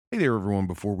Hey there, everyone.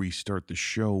 Before we start the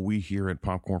show, we here at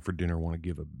Popcorn for Dinner want to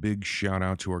give a big shout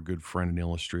out to our good friend and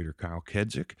illustrator, Kyle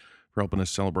Kedzik, for helping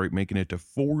us celebrate making it to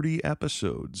 40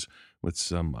 episodes with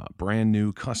some brand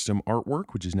new custom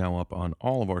artwork, which is now up on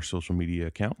all of our social media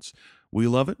accounts. We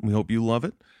love it. We hope you love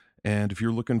it. And if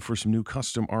you're looking for some new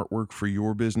custom artwork for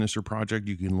your business or project,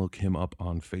 you can look him up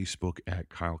on Facebook at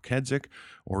Kyle Kedzik,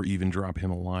 or even drop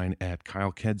him a line at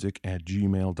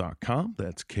kylekedzik@gmail.com.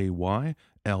 That's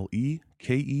KYLEKEDZUCH@gmail.com.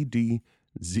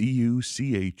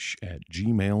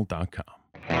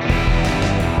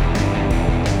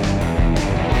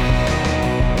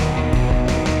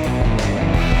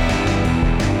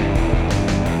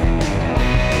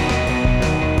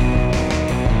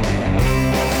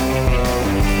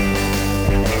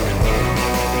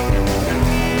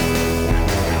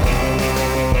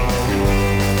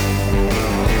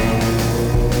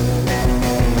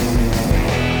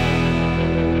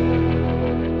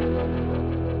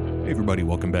 Everybody,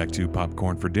 welcome back to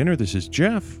Popcorn for Dinner. This is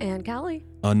Jeff. And Callie.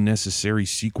 Unnecessary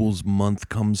Sequels Month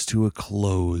comes to a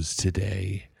close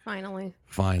today. Finally.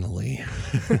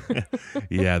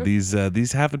 Yeah,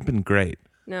 these haven't been great.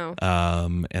 No.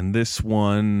 And this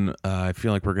one, I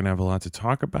feel like we're gonna have a lot to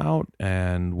talk about,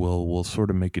 and we'll sort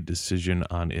of make a decision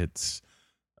on its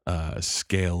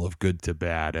scale of good to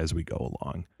bad as we go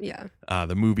along. Yeah.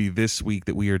 The movie this week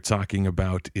that we are talking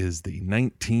about is the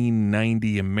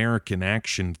 1990 American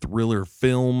action thriller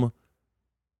film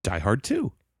Die Hard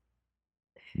 2.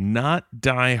 Not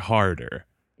Die Harder.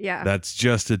 Yeah. That's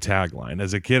just a tagline.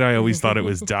 As a kid, I always thought it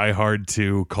was Die Hard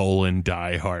 2,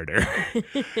 Die Harder.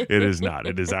 It is not.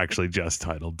 It is actually just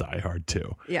titled Die Hard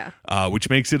 2. Yeah. Which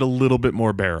makes it a little bit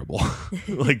more bearable.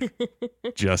 Like,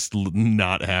 just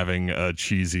not having a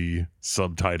cheesy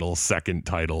subtitle, second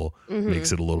title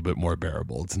makes it a little bit more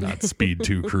bearable. It's not Speed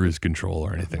 2 Cruise Control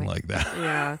or anything like that.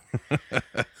 Yeah.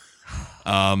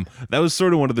 That was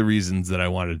sort of one of the reasons that I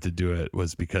wanted to do it,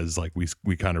 was because like we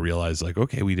kind of realized like,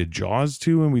 okay, we did Jaws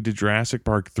 2 and we did Jurassic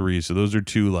Park 3. So those are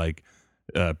two like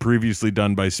previously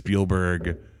done by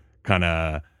Spielberg kind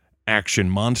of action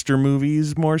monster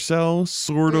movies, more so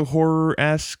sort of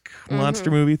horror-esque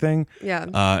monster movie thing. Yeah.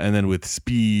 And then with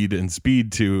Speed and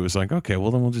Speed 2, it was like, okay,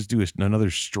 well then we'll just do another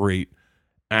straight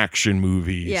action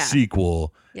movie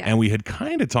sequel. Yeah. And we had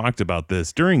kind of talked about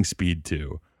this during Speed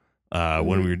 2.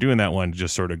 When we were doing that one,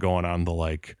 just sort of going on the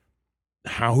like,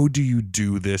 how do you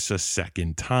do this a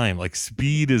second time? Like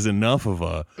Speed is enough of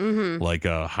a like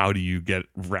how do you get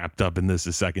wrapped up in this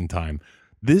a second time?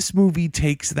 This movie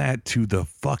takes that to the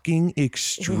fucking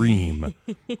extreme,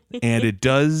 and it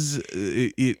does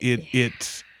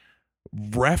it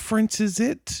references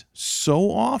it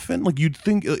so often. Like you'd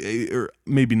think, or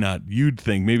maybe not you'd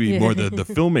think, maybe more the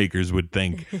filmmakers would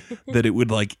think that it would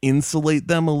like insulate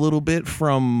them a little bit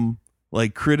from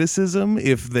like criticism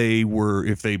if they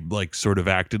like sort of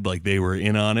acted like they were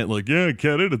in on it, like, yeah,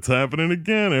 get it, it's happening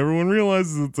again, everyone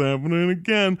realizes it's happening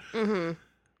again.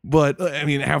 But I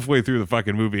mean, halfway through the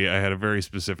fucking movie, I had a very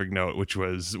specific note, which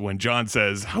was when John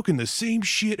says, how can the same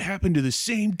shit happen to the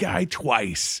same guy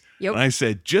twice? Yep. And I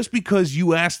said, just because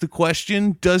you asked the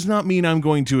question does not mean I'm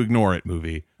going to ignore it,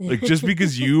 movie. Like, just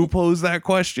because you pose that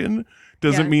question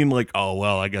doesn't mean like, oh,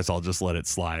 well, I guess I'll just let it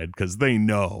slide because they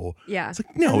know. Yeah. It's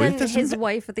like, no, and it then doesn't. his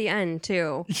wife at the end,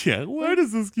 too. Yeah, why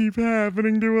does this keep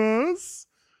happening to us?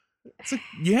 It's like,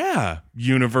 yeah,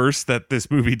 universe that this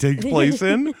movie takes place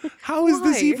in. How is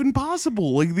this Why? even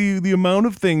possible? Like the amount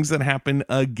of things that happen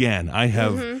again. I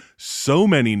have so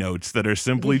many notes that are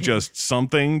simply just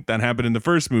something that happened in the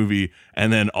first movie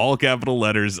and then all capital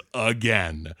letters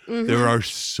again. There are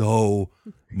so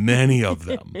many of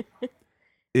them.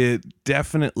 It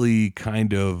definitely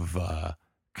kind of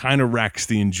wrecks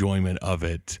the enjoyment of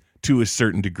it to a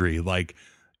certain degree. Like,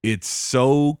 it's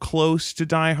so close to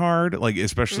Die Hard, like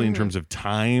especially in terms of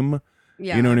time.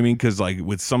 Yeah. You know what I mean? Because like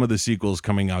with some of the sequels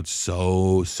coming out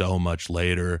so much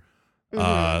later,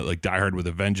 like Die Hard with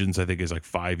a Vengeance, I think is like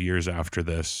 5 years after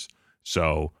this.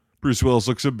 So Bruce Willis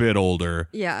looks a bit older.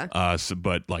 Yeah.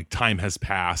 But like time has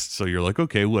passed, so you're like,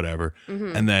 okay, whatever.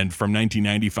 And then from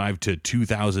 1995 to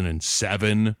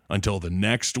 2007 until the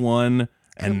next one.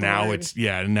 And Good now Lord.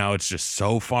 it's just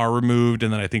so far removed.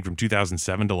 And then I think from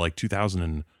 2007 to like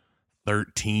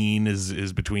 2013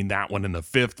 is between that one and the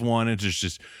fifth one. It's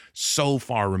just so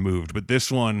far removed. But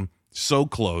this one, so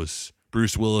close.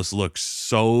 Bruce Willis looks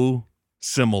so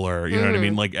similar. You know what I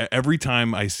mean? Like every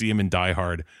time I see him in Die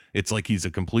Hard, it's like he's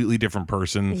a completely different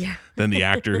person than the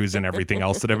actor who's in everything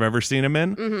else that I've ever seen him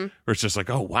in. Where it's just like,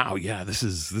 oh wow, yeah, this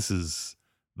is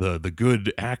the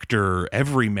good actor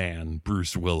everyman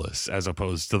Bruce Willis, as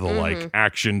opposed to the like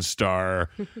action star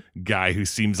guy who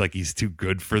seems like he's too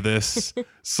good for this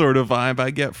sort of vibe I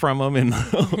get from him in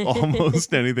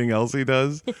almost anything else he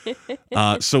does.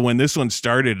 So when this one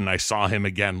started and I saw him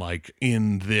again, like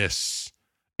in this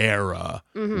era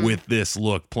with this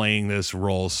look, playing this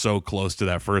role so close to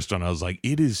that first one, I was like,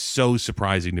 it is so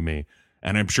surprising to me.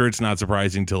 And I'm sure it's not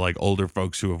surprising to like older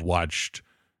folks who have watched,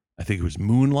 I think it was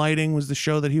Moonlighting was the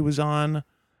show that he was on,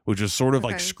 which was sort of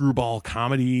like screwball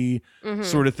comedy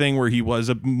sort of thing where he was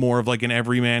a more of like an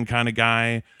everyman kind of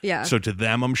guy. Yeah. So to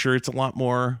them, I'm sure it's a lot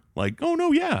more like, oh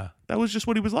no, yeah, that was just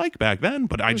what he was like back then.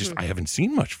 But I haven't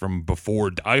seen much from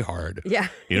before Die Hard. Yeah.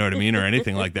 You know what I mean? Or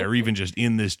anything like that, or even just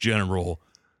in this general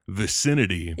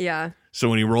vicinity. Yeah. So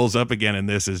when he rolls up again in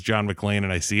this as John McClane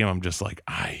and I see him, I'm just like,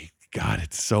 God,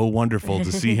 it's so wonderful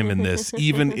to see him in this,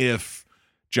 even if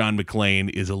John McClane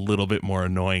is a little bit more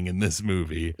annoying in this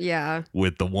movie. Yeah.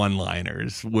 With the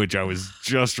one-liners, which I was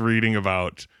just reading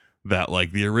about, that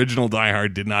like the original Die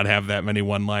Hard did not have that many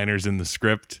one-liners in the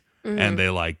script, and they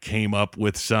like came up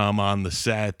with some on the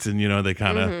set, and you know, they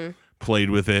kind of played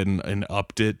with it and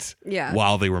upped it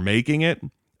while they were making it.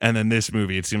 And then this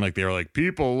movie, it seemed like they were like,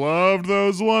 people loved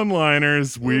those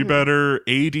one-liners. We better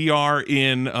ADR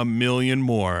in a million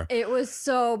more. It was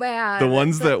so bad. The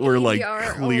ones that were ADR,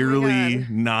 like clearly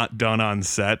not done on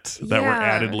set that were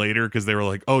added later because they were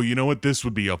like, oh, you know what? This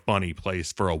would be a funny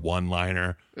place for a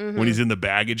one-liner. When he's in the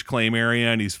baggage claim area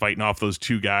and he's fighting off those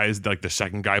two guys, like the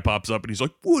second guy pops up and he's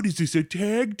like, what is this, a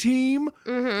tag team?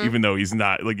 Even though he's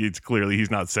not, like, it's clearly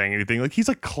he's not saying anything. Like, he's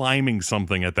like climbing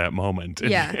something at that moment.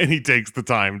 And, and he takes the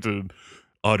time to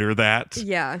utter that.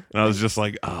 Yeah. And I was just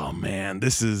like, oh man,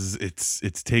 this is,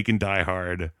 it's taking Die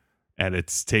Hard and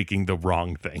it's taking the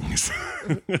wrong things.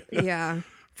 Yeah.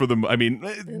 For them, I mean,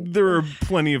 there are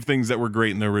plenty of things that were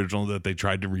great in the original that they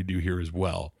tried to redo here as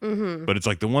well. But it's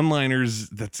like the one-liners,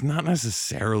 that's not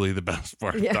necessarily the best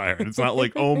part of Die Hard. It's not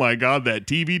like, oh my God, that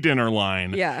TV dinner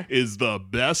line is the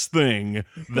best thing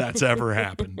that's ever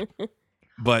happened.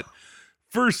 But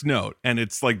first note, and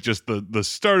it's like just the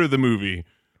start of the movie,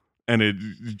 and it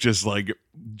just like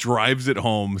drives it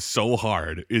home so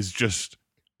hard, is just,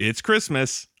 it's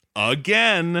Christmas.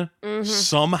 Again,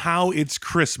 somehow it's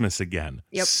Christmas again.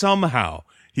 Somehow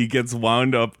he gets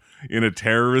wound up in a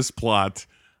terrorist plot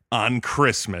on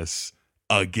Christmas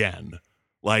again.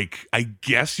 Like, I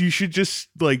guess you should just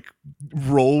like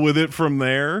roll with it from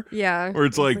there. Yeah. Or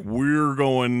it's like, we're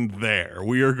going there.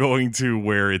 We are going to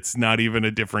where it's not even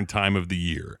a different time of the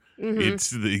year. It's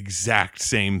the exact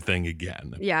same thing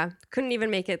again. Yeah. Couldn't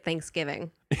even make it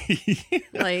Thanksgiving.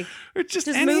 Like, or just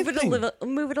move it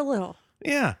a little.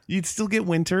 Yeah, you'd still get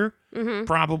winter,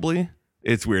 probably.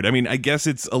 It's weird. I mean, I guess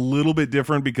it's a little bit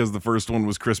different because the first one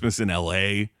was Christmas in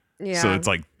LA. Yeah. So it's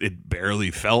like, it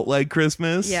barely felt like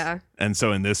Christmas. Yeah. And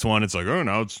so in this one, it's like, oh,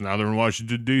 no, they're in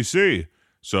Washington, D.C.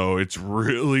 So it's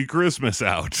really Christmas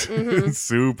out. It's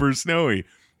super snowy.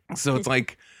 So it's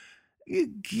like,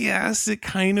 yes, it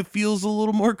kind of feels a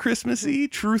little more Christmassy,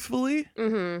 truthfully.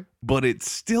 But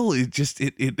it's still,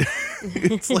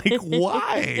 it's like,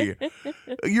 why?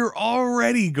 You're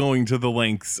already going to the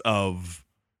lengths of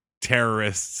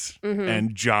terrorists,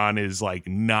 and John is like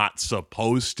not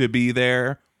supposed to be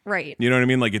there. Right. You know what I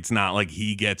mean? Like, it's not like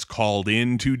he gets called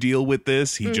in to deal with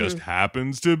this. He just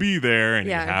happens to be there, and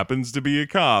he happens to be a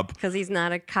cop. Because he's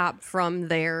not a cop from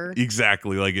there.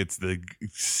 Exactly. Like, it's the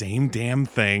same damn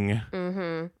thing.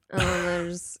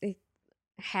 There's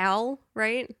Hal,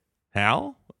 right?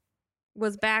 Hal?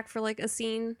 Was back for like a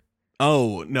scene.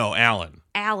 Oh, no, Alan.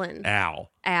 Al,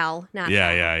 not yeah,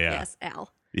 Hal. yeah. Yes,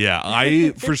 Al. Yeah,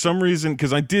 I, for some reason,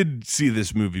 because I did see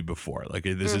this movie before. Like,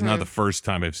 this is not the first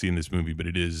time I've seen this movie, but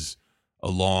it is a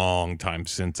long time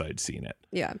since I'd seen it.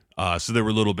 Yeah. So there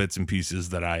were little bits and pieces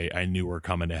that I knew were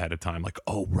coming ahead of time. Like,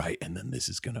 oh, right, and then this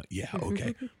is gonna,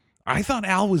 okay. I thought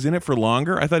Al was in it for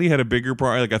longer. I thought he had a bigger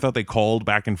part. Like, I thought they called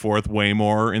back and forth way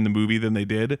more in the movie than they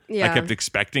did. Yeah. I kept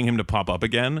expecting him to pop up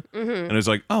again. And it was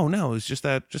like, oh, no, it's just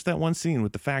that one scene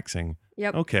with the faxing.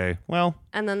 Yep. Okay, well.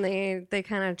 And then they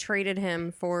kind of traded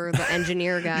him for the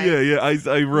engineer guy. Yeah.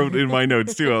 I wrote in my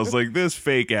notes, too. I was like, this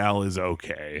fake Al is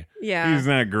okay. Yeah. He's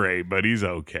not great, but he's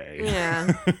okay.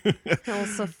 Yeah. He'll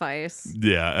suffice.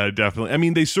 Yeah, definitely. I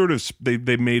mean, they sort of,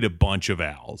 they made a bunch of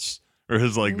Als. Or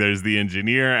it's like, there's the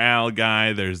engineer Al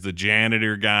guy, there's the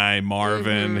janitor guy,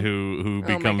 Marvin, who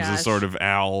becomes a sort of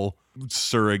Al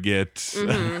surrogate,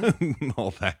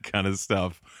 all that kind of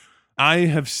stuff. I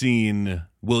have seen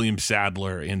William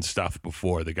Sadler in stuff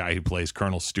before, the guy who plays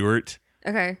Colonel Stewart.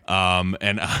 Okay.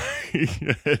 And I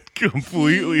had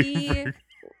completely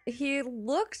He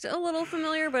looked a little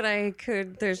familiar, but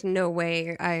there's no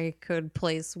way I could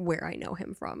place where I know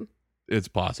him from. It's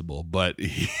possible, but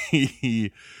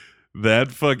that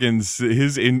fucking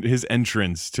his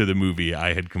entrance to the movie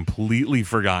I had completely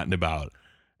forgotten about,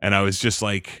 and I was just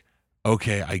like,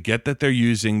 okay, I get that they're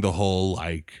using the whole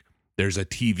like there's a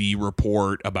TV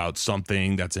report about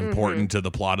something that's important to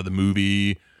the plot of the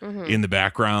movie in the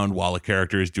background while a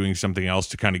character is doing something else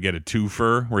to kind of get a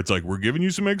twofer where it's like we're giving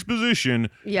you some exposition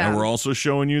and we're also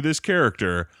showing you this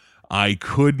character. I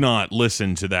could not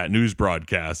listen to that news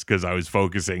broadcast because I was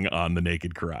focusing on the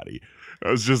naked karate. I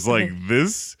was just like,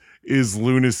 this is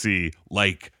lunacy,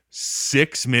 like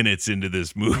 6 minutes into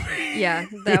this movie. Yeah,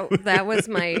 that was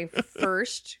my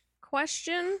first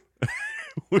question.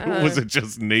 Was it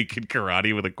just naked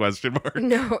karate with a question mark?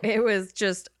 No, it was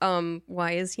just,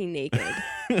 why is he naked?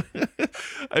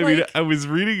 I mean, I was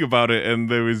reading about it, and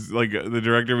there was like the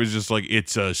director was just like,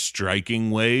 it's a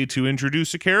striking way to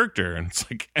introduce a character, and it's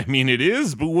like, I mean, it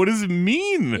is, but what does it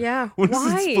mean? Yeah, what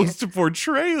why? is it supposed to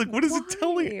portray? Like, what is it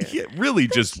telling? Yeah, really,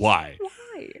 just why?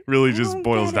 Why? Really, just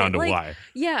boils down to why.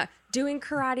 Yeah. Doing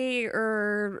karate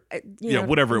or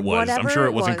whatever it was. I'm sure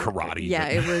it wasn't karate. Yeah,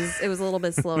 it was a little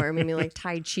bit slower, maybe like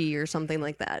Tai Chi or something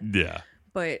like that. Yeah.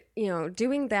 But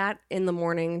doing that in the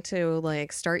morning to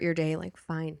like start your day, like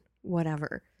fine,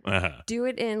 whatever. Do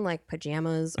it in like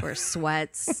pajamas or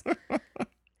sweats.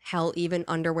 Hell, even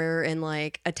underwear in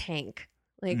like a tank.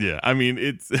 Like, yeah, I mean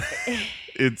it's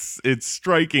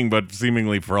striking, but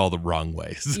seemingly for all the wrong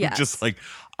ways. Yes. Just like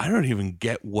I don't even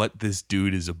get what this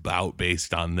dude is about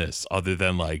based on this, other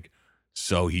than like,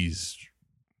 so he's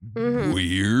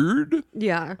weird.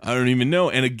 Yeah, I don't even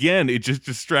know. And again, it just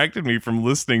distracted me from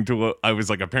listening to what I was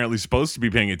like apparently supposed to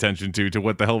be paying attention to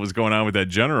what the hell was going on with that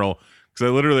general. Because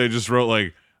I literally just wrote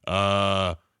like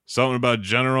something about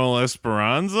General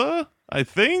Esperanza. I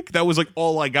think that was like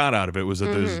all I got out of it was that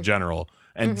there's a general.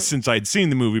 And since I'd seen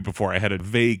the movie before, I had a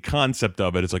vague concept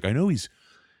of it. It's like, I know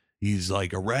he's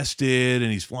like arrested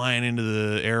and he's flying into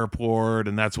the airport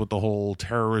and that's what the whole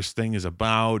terrorist thing is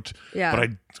about. Yeah.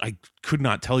 But I could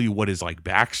not tell you what his like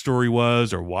backstory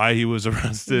was or why he was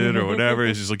arrested or whatever.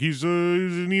 It's just like, he's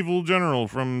an evil general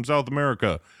from South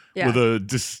America with a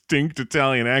distinct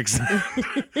Italian accent,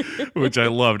 which I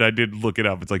loved. I did look it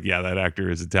up. It's like, yeah, that actor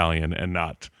is Italian and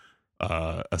not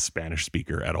a Spanish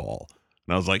speaker at all.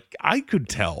 And I was like, I could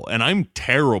tell, and I'm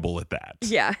terrible at that.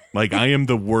 Yeah. Like, I am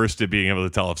the worst at being able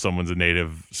to tell if someone's a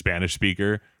native Spanish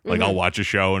speaker. Like, I'll watch a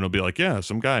show, and it'll be like, yeah,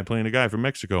 some guy playing a guy from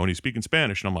Mexico, and he's speaking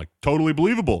Spanish. And I'm like, totally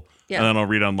believable. Yeah. And then I'll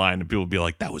read online, and people will be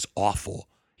like, that was awful.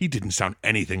 He didn't sound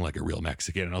anything like a real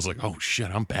Mexican. And I was like, oh, shit,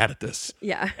 I'm bad at this.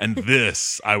 Yeah. And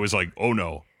this, I was like, oh,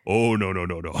 no. Oh, no.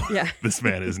 Yeah. This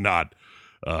man is not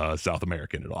South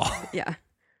American at all. Yeah.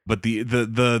 But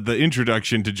the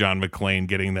introduction to John McClane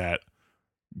getting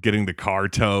the car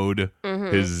towed,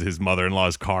 his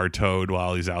mother-in-law's car towed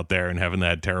while he's out there and having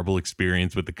that terrible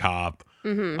experience with the cop.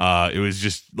 It was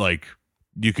just like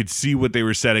you could see what they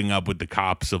were setting up with the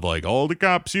cops of like, all the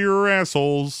cops here are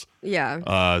assholes.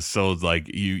 Yeah. So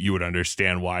like you would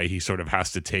understand why he sort of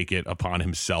has to take it upon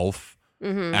himself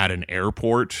at an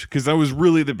airport, because that was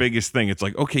really the biggest thing. It's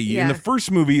like, okay, in the first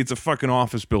movie, it's a fucking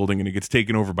office building and it gets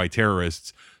taken over by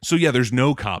terrorists. So yeah, there's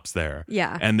no cops there.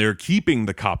 Yeah. And they're keeping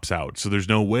the cops out. So there's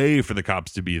no way for the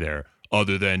cops to be there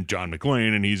other than John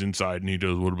McClane, and he's inside and he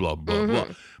does blah, blah, blah, blah.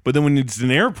 But then when it's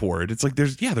an airport, it's like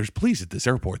there's police at this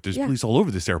airport. There's police all over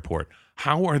this airport.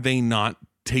 How are they not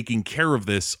taking care of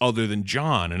this other than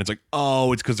John? And it's like,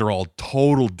 oh, it's because they're all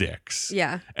total dicks.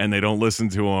 Yeah. And they don't listen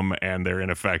to him and they're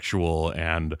ineffectual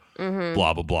and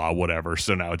blah, blah, blah, whatever.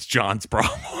 So now it's John's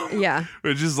problem. Yeah.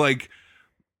 It's just like,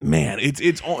 man,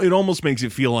 it almost makes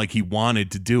it feel like he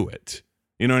wanted to do it.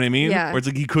 You know what I mean? Yeah. Or it's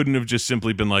like he couldn't have just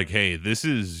simply been like, hey, this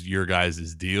is your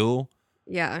guys' deal.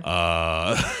 Yeah.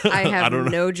 I have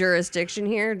no jurisdiction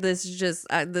here. This is just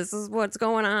this is what's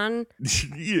going on.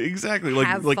 Yeah, exactly.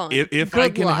 Have like fun. if Good I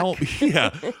can luck. help,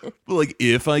 yeah. Like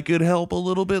if I could help a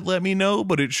little bit, let me know.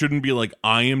 But it shouldn't be like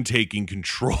I am taking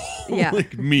control. Yeah.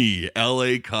 Like me,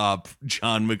 LA cop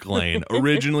John McClane,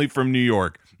 originally from New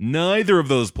York. Neither of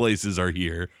those places are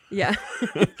here. Yeah.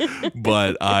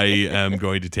 But I am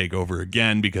going to take over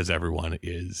again because everyone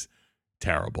is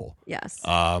terrible. Yes.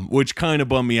 Which kind of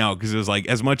bummed me out because it was like,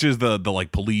 as much as the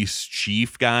like police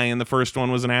chief guy in the first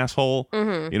one was an asshole,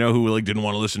 you know, who like didn't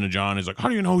want to listen to John. He's like, how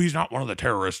do you know he's not one of the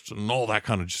terrorists and all that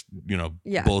kind of just, you know,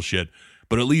 bullshit.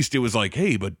 But at least it was like,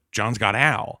 hey, but John's got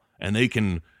Al and they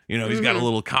can, you know, he's got a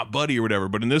little cop buddy or whatever.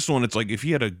 But in this one, it's like if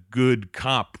he had a good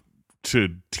cop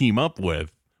to team up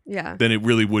with, then it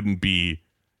really wouldn't be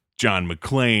John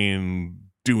McClane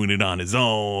doing it on his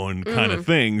own kind of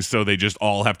thing. So they just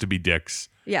all have to be dicks.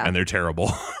 Yeah. And they're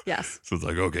terrible. Yes. So it's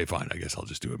like, okay, fine. I guess I'll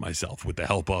just do it myself with the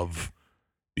help of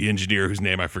the engineer whose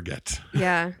name I forget.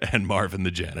 Yeah. And Marvin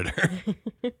the janitor.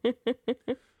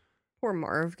 Poor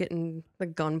Marv getting the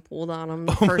gun pulled on him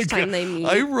the first time they meet.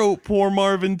 I wrote poor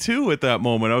Marvin too at that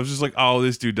moment. I was just like, oh,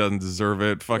 this dude doesn't deserve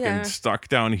it. Fucking stuck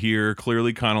down here,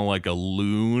 clearly kind of like a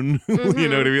loon. You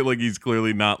know what I mean? Like he's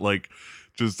clearly not like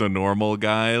just a normal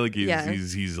guy. Like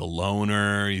he's a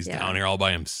loner. He's down here all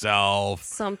by himself.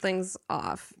 Something's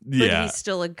off. But he's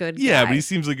still a good guy. Yeah, but he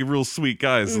seems like a real sweet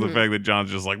guy. So the fact that John's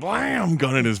just like, blam,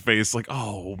 gun in his face, like,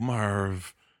 oh,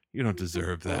 Marv, you don't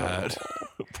deserve that.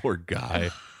 Poor guy.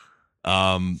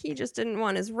 He just didn't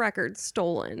want his record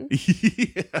stolen.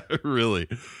 Yeah, really.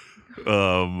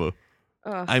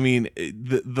 I mean,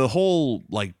 the whole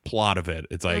like plot of it,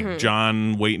 it's like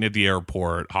John waiting at the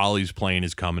airport, Holly's plane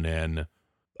is coming in.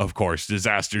 Of course,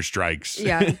 disaster strikes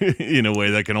in a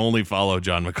way that can only follow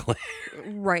John McClane.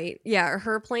 Right. Yeah,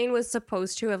 her plane was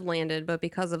supposed to have landed, but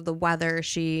because of the weather,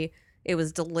 it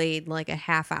was delayed like a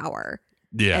half hour.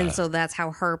 Yeah. And so that's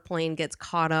how her plane gets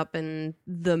caught up in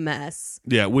the mess.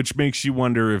 Yeah, which makes you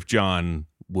wonder if John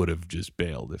would have just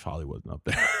bailed if Holly wasn't up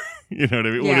there. You know what I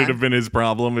mean? Would it have been his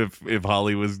problem if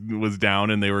Holly was down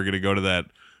and they were going to go to that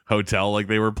hotel like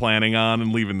they were planning on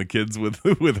and leaving the kids with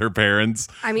her parents?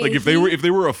 I mean, like if they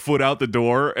were a foot out the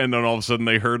door and then all of a sudden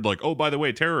they heard like, oh, by the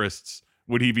way, terrorists,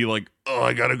 would he be like, oh,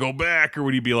 I got to go back? Or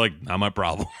would he be like, not my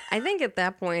problem? I think at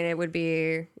that point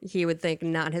he would think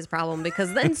not his problem,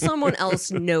 because then someone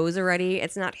else knows already.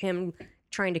 It's not him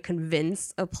trying to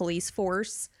convince a police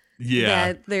force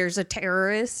that there's a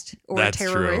terrorist or That's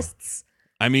terrorists. True.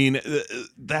 I mean,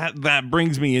 that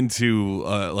brings me into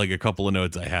like a couple of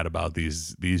notes I had about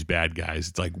these bad guys.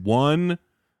 It's like, one,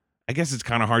 I guess it's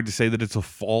kind of hard to say that it's a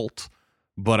fault,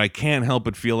 but I can't help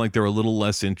but feel like they're a little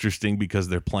less interesting because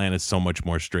their plan is so much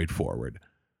more straightforward.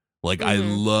 Like, I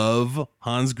love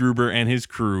Hans Gruber and his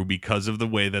crew because of the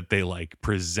way that they like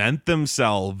present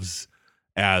themselves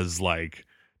as like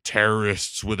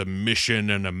terrorists with a mission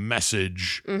and a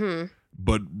message.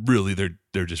 But really,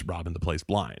 they're just robbing the place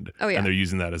blind. Oh, yeah. And they're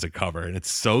using that as a cover. And it's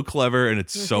so clever and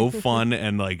it's so fun.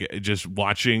 And like just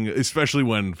watching, especially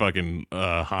when fucking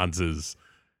Hans is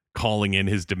calling in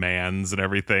his demands and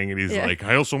everything. And he's like,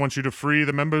 I also want you to free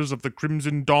the members of the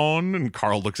Crimson Dawn. And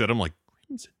Carl looks at him like,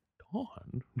 Crimson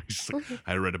Dawn? He's like,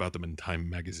 I read about them in Time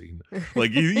magazine.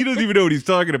 Like he doesn't even know what he's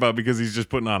talking about because he's just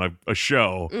putting on a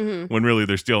show when really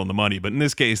they're stealing the money. But in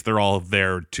this case, they're all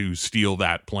there to steal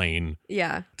that plane.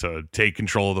 Yeah. To take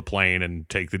control of the plane and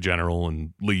take the general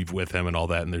and leave with him and all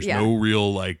that. And there's no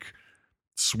real like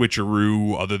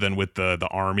switcheroo other than with the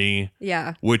army.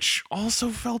 Yeah. Which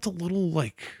also felt a little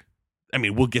like, I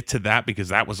mean, we'll get to that because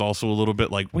that was also a little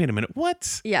bit like, wait a minute,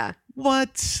 what? Yeah.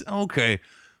 What? Okay.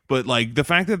 But like the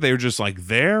fact that they're just like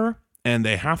there and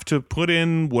they have to put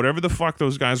in whatever the fuck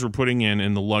those guys were putting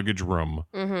in the luggage room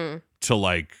to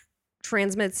like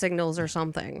transmit signals or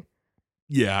something.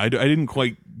 Yeah, I didn't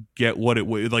quite get what it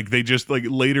was. Like, they just, like,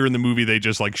 later in the movie, they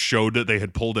just, like, showed that they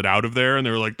had pulled it out of there, and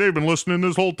they were like, they've been listening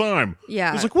this whole time. Yeah.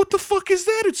 I was like, what the fuck is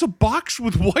that? It's a box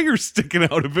with wires sticking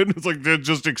out of it. And it's like, they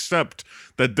just accept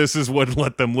that this is what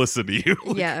let them listen to you.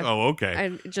 Like, yeah. Oh, okay. I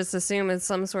just assume it's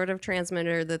some sort of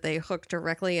transmitter that they hook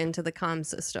directly into the comm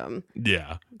system.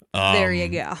 Yeah. There you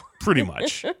go. Pretty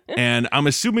much. And I'm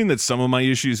assuming that some of my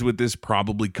issues with this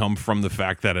probably come from the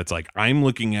fact that it's like, I'm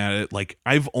looking at it like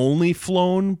I've only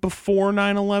flown before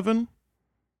 9/11.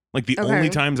 Like the only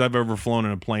times I've ever flown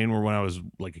in a plane were when I was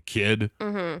like a kid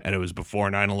and it was before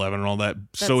 9/11 and all that.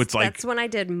 So it's like, that's when I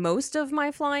did most of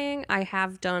my flying. I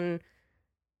have done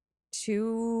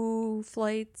 2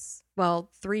 flights. Well,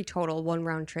 3 total, 1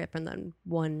 round trip and then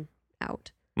 1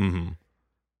 out.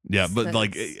 Yeah, but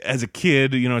like as a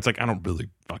kid, you know, it's like I don't really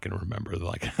fucking remember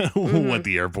like what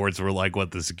the airports were like,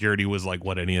 what the security was like,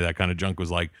 what any of that kind of junk was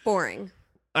like. Boring.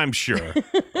 I'm sure.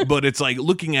 But it's like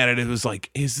looking at it, it was like,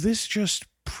 is this just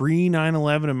pre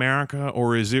 9/11 America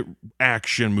or is it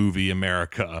action movie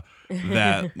America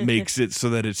that makes it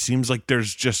so that it seems like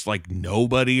there's just like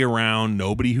nobody around,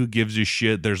 nobody who gives a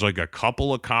shit. There's like a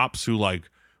couple of cops who like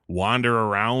wander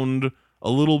around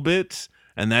a little bit.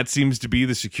 And that seems to be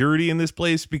the security in this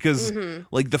place because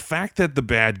like the fact that the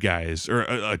bad guys or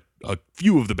a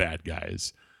few of the bad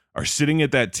guys are sitting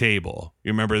at that table.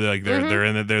 You remember like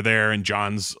they're there and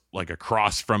John's like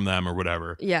across from them or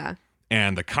whatever. Yeah.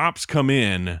 And the cops come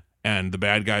in and the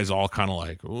bad guys all kind of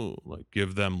like, oh, like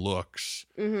give them looks.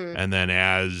 And then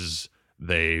as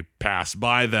they pass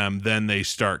by them, then they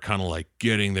start kind of like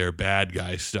getting their bad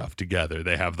guy stuff together.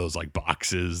 They have those like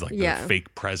boxes, like the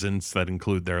fake presents that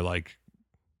include their like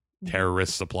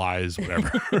terrorist supplies,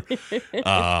 whatever.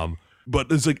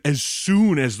 But it's like as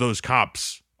soon as those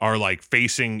cops are like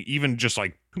facing even just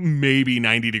like maybe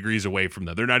 90 degrees away from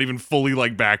them, they're not even fully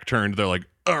like back turned. They're like,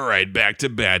 all right, back to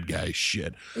bad guy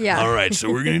shit. Yeah. All right,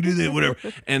 so we're going to do that, whatever.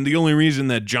 And the only reason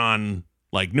that John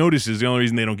like notices, the only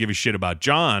reason they don't give a shit about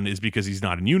John is because he's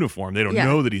not in uniform. They don't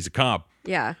know that he's a cop.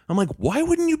 Yeah. I'm like, why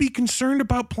wouldn't you be concerned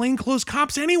about plainclothes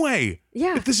cops anyway?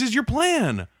 Yeah. If this is your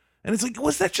plan. And it's like,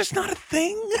 was that just not a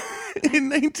thing in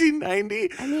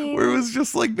 1990? I mean, where it was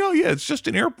just like, no, yeah, it's just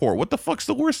an airport. What the fuck's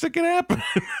the worst that can happen?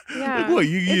 Yeah. Like, what,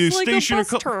 you it's station like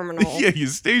a bus terminal. Yeah, you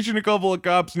station a couple of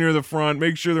cops near the front,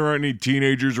 make sure there aren't any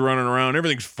teenagers running around.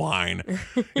 Everything's fine.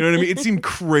 You know what I mean? It seemed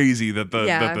crazy that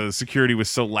the security was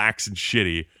so lax and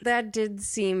shitty. That did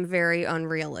seem very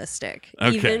unrealistic.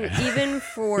 Okay. Even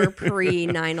for pre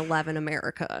 9/11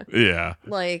 America. Yeah.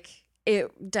 Like,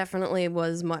 it definitely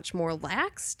was much more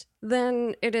laxed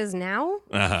than it is now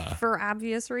for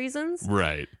obvious reasons.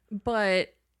 Right.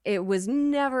 But it was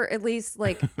never, at least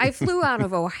like, I flew out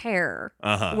of O'Hare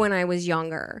when I was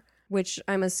younger, which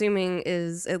I'm assuming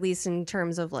is, at least in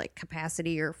terms of like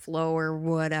capacity or flow or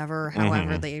whatever,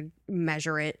 however they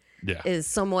measure it, is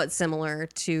somewhat similar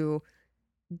to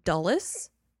Dulles.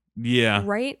 Yeah.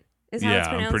 Right? Is how it's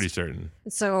pronounced? I'm pretty certain.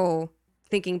 So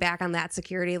thinking back on that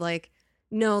security, like,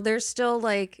 no, there's still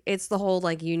like, it's the whole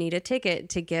like, you need a ticket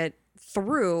to get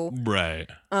through. Right.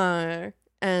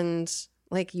 And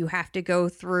like, you have to go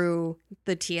through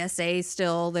the TSA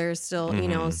still. There's still, you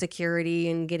know, security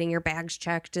and getting your bags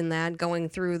checked and that, going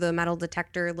through the metal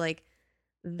detector. Like,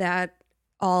 that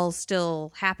all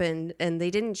still happened. And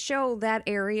they didn't show that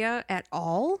area at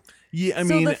all. Yeah, I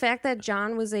so mean, the fact that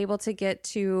John was able to get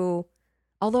to,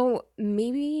 although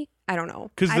maybe, I don't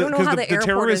know. I don't know how the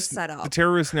airport is set up. The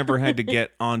terrorists never had to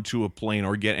get onto a plane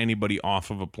or get anybody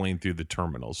off of a plane through the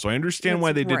terminal. So I understand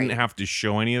why they didn't have to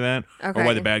show any of that, or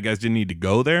why the bad guys didn't need to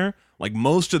go there. Like,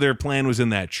 most of their plan was in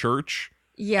that church.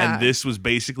 Yeah. And this was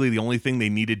basically the only thing they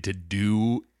needed to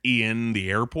do in the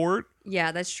airport.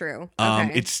 Yeah, that's true.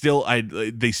 It's still,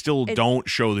 they still don't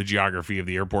show the geography of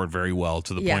the airport very well,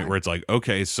 to the point where it's like,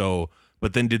 okay, so,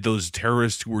 but then did those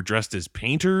terrorists who were dressed as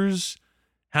painters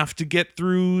have to get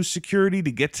through security to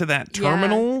get to that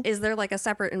terminal? Yeah. Is there like a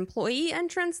separate employee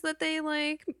entrance that they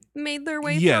like made their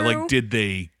way through? Yeah, like, did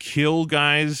they kill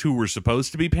guys who were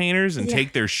supposed to be painters and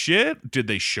take their shit? Did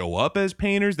they show up as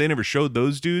painters? They never showed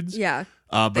those dudes. Yeah.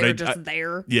 But they were just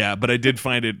there. Yeah, but I did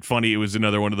find it funny. It was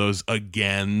another one of those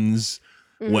agains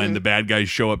when the bad guys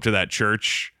show up to that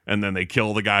church and then they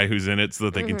kill the guy who's in it so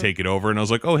that they can take it over. And I was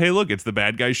like, oh, hey, look, it's the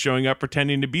bad guys showing up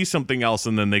pretending to be something else.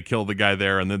 And then they kill the guy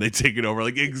there and then they take it over.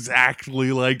 Like,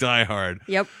 exactly like Die Hard.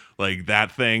 Yep. Like,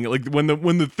 that thing, like when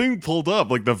the thing pulled up,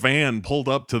 like the van pulled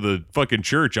up to the fucking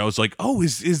church, I was like, oh,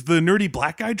 is the nerdy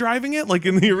black guy driving it? Like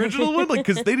in the original one? Like,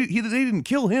 because they didn't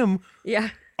kill him. Yeah.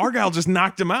 Argyle just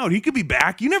knocked him out. He could be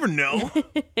back. You never know.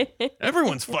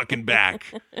 Everyone's fucking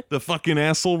back. The fucking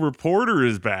asshole reporter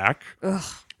is back. Ugh.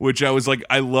 Which I was like,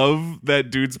 I love that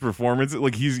dude's performance.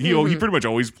 Like, he pretty much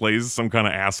always plays some kind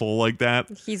of asshole like that.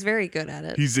 He's very good at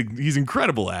it. He's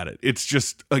incredible at it. It's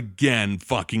just, again,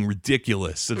 fucking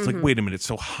ridiculous. It's like, wait a minute.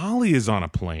 So Holly is on a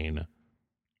plane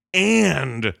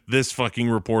and this fucking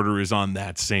reporter is on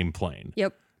that same plane.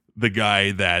 Yep. The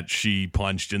guy that she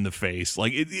punched in the face,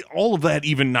 like all of that,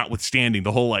 even notwithstanding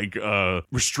the whole like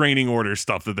restraining order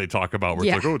stuff that they talk about, where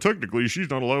it's like, oh, technically she's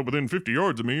not allowed within 50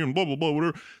 yards of me and blah blah blah,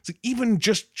 whatever. It's like, even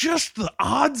just the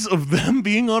odds of them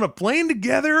being on a plane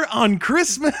together on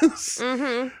Christmas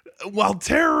while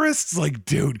terrorists, like,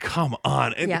 dude, come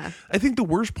on. And I think the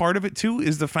worst part of it too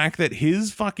is the fact that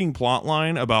his fucking plot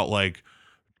line about like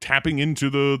tapping into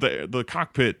the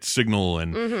cockpit signal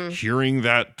and hearing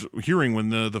when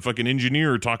the fucking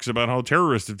engineer talks about how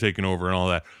terrorists have taken over and all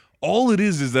that. All it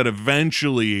is that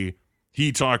eventually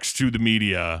he talks to the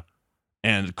media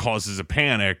and causes a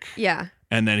panic. Yeah.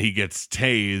 And then he gets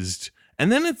tased.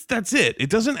 And then that's it. It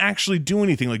doesn't actually do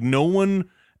anything. Like, no one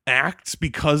acts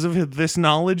because of this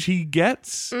knowledge he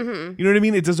gets. You know what I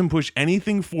mean? It doesn't push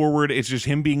anything forward. It's just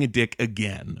him being a dick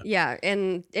again. Yeah,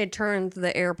 and it turned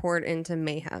the airport into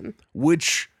mayhem,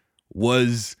 which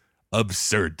was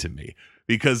absurd to me,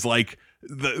 because like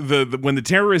the when the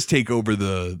terrorists take over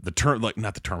the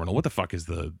not the terminal, what the fuck is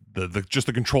the just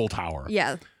the control tower?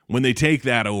 Yeah. When they take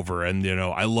that over, and you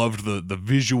know, I loved the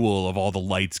visual of all the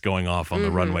lights going off on the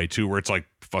runway too, where it's like,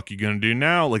 fuck you gonna do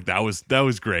now? Like, that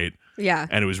was great. Yeah.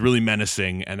 And it was really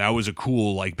menacing. And that was a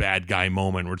cool, like, bad guy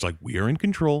moment where it's like, we are in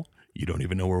control. You don't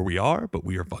even know where we are, but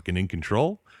we are fucking in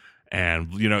control.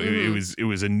 And, you know, it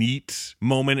was a neat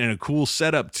moment and a cool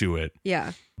setup to it.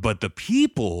 Yeah. But the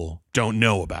people don't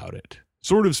know about it.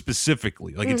 sort of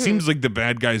specifically. Like, it seems like the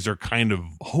bad guys are kind of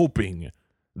hoping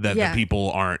that the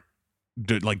people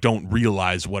don't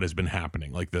realize what has been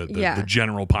happening, like the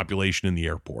general population in the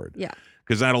airport. Yeah.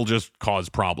 Because that'll just cause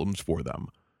problems for them.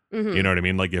 You know what I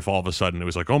mean? Like, if all of a sudden it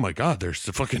was like, oh my God, there's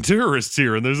the fucking terrorists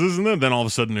here and there's this and that, then all of a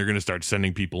sudden they're going to start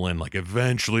sending people in. Like,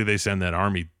 eventually they send that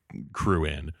army crew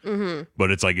in.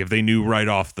 But it's like, if they knew right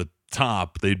off the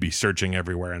top, they'd be searching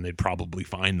everywhere and they'd probably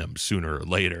find them sooner or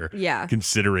later. Yeah.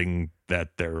 Considering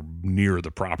that they're near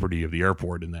the property of the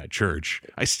airport in that church.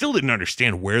 I still didn't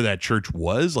understand where that church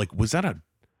was. Like,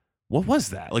 what was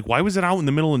that? Like, why was it out in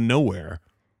the middle of nowhere?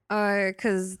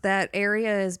 Because that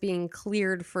area is being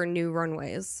cleared for new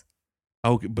runways.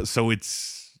 Okay, but so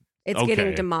it's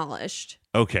getting demolished.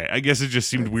 Okay, I guess it just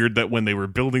seemed weird that when they were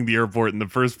building the airport in the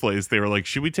first place, they were like,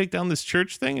 should we take down this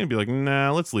church thing? And be like,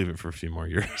 nah, let's leave it for a few more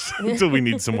years until we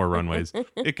need some more runways.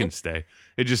 It can stay.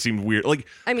 It just seemed weird. Like,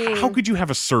 I mean, how could you have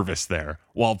a service there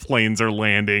while planes are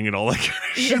landing and all that kind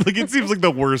of shit? Like, it seems like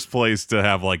the worst place to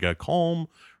have like a calm,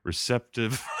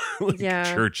 receptive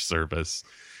church service.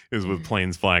 Is with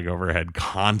planes flying overhead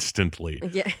constantly.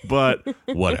 Yeah. But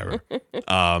whatever.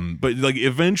 But like,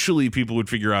 eventually people would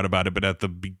figure out about it, but at the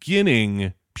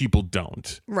beginning, people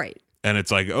don't. Right. And it's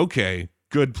like, okay,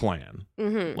 good plan.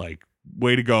 Like,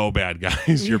 way to go, bad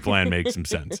guys. Your plan makes some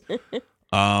sense.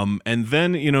 And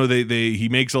then, you know, he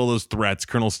makes all those threats.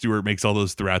 Colonel Stewart makes all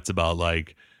those threats about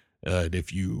like,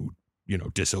 if you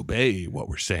disobey what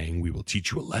we're saying, we will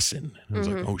teach you a lesson. And I was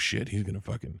like, oh shit, he's gonna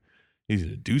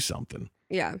do something.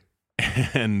 Yeah.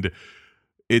 And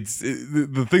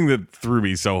the thing that threw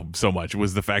me so much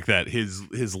was the fact that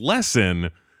his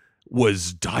lesson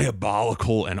was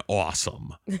diabolical and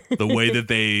awesome. The way that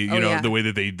they, the way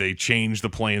that they changed the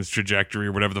plane's trajectory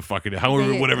or whatever the fuck it is,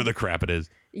 whatever the crap it is.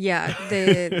 Yeah,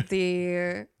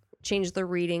 they changed the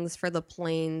readings for the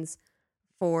planes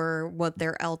for what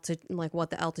their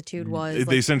what the altitude was.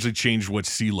 They essentially changed what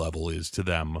sea level is to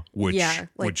them,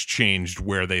 which changed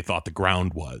where they thought the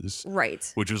ground was.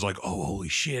 Right. Which was like, oh, holy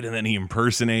shit. And then he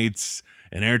impersonates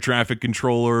an air traffic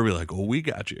controller. Be like, oh, we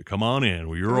got you. Come on in.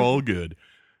 Well, you're all good.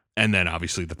 And then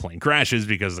obviously the plane crashes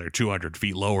because they're 200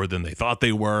 feet lower than they thought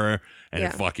they were. And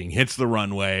it fucking hits the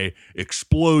runway,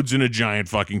 explodes in a giant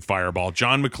fucking fireball.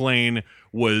 John McClane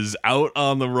was out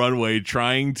on the runway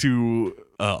trying to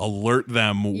alert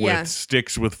them with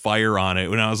sticks with fire on it.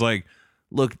 And I was like,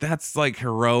 look, that's like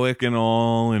heroic and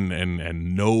all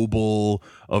and noble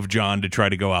of John to try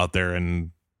to go out there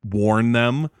and warn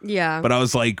them. Yeah. But I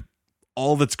was like,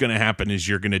 all that's going to happen is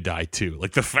you're going to die too.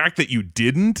 Like, the fact that you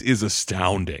didn't is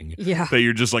astounding. Yeah. That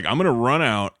you're just like, I'm going to run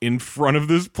out in front of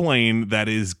this plane that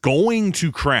is going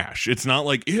to crash. It's not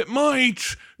like it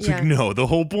might. It's like, no, the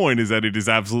whole point is that it is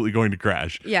absolutely going to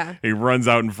crash. Yeah. He runs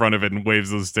out in front of it and waves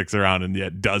those sticks around and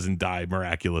yet doesn't die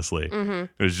miraculously. It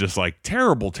was just like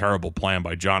terrible, terrible plan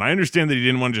by John. I understand that he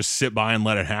didn't want to just sit by and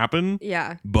let it happen.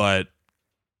 Yeah. But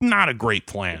not a great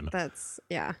plan.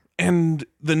 Yeah. And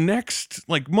the next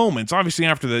moments, obviously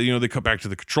after that, they cut back to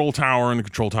the control tower and the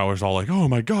control tower's all like, oh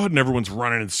my God. And everyone's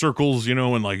running in circles,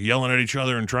 and like yelling at each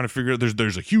other and trying to figure out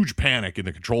there's a huge panic in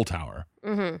the control tower.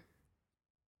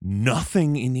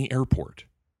 Nothing in the airport.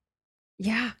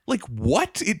 Yeah. Like,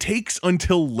 what? It takes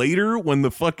until later when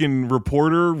the fucking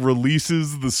reporter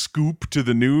releases the scoop to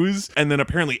the news, and then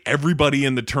apparently everybody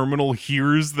in the terminal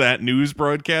hears that news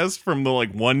broadcast from the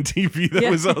one TV that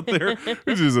was out there,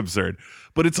 which is absurd.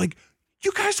 But it's like,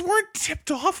 you guys weren't tipped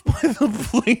off by the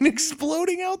plane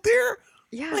exploding out there?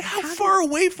 Yeah. Like, how far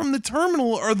away from the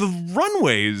terminal are the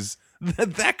runways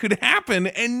that could happen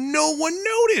and no one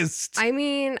noticed? I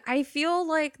mean, I feel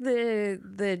like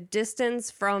the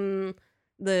distance from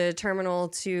the terminal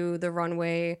to the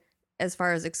runway as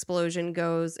far as explosion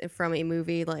goes from a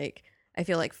movie, I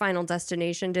feel like Final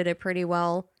Destination did it pretty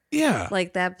well. Yeah.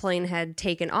 Like, that plane had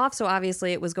taken off, so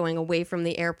obviously it was going away from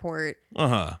the airport.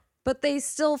 But they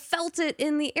still felt it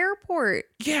in the airport.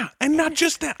 Yeah, and not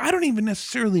just that. I don't even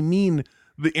necessarily mean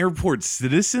the airport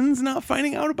citizens not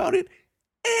finding out about it.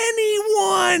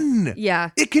 Anyone. Yeah.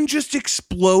 It can just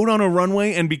explode on a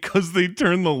runway, and because they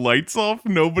turned the lights off,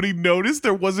 nobody noticed.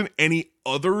 There wasn't any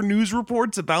other news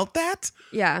reports about that.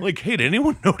 Yeah. Like, hey, did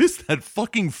anyone notice that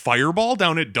fucking fireball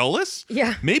down at Dulles?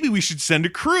 Yeah. Maybe we should send a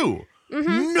crew.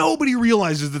 Nobody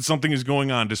realizes that something is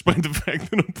going on despite the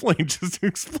fact that a plane just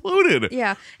exploded.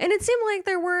 Yeah. And it seemed like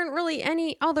there weren't really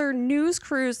any other news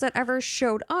crews that ever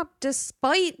showed up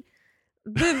despite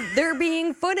there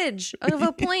being footage of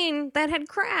a plane that had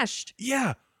crashed.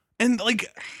 Yeah. And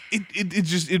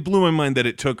it blew my mind that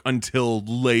it took until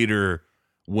later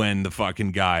when the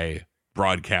fucking guy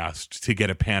broadcast to get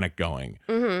a panic going.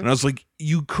 And I was like,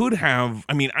 you could have,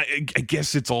 I mean, I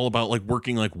guess it's all about like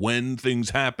working like when things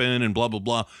happen and blah, blah,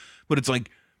 blah. But it's like,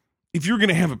 if you're going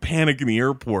to have a panic in the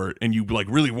airport and you like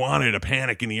really wanted a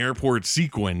panic in the airport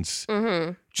sequence,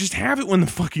 just have it when the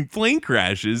fucking plane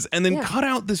crashes and then cut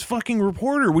out this fucking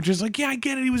reporter, which is like, yeah, I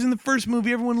get it. He was in the first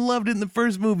movie. Everyone loved it in the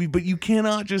first movie, but you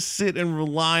cannot just sit and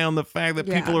rely on the fact that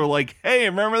people are like, hey,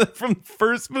 remember that from the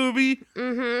first movie?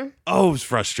 Oh, it was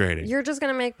frustrating. You're just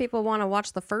going to make people want to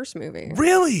watch the first movie.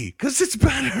 Really? Because it's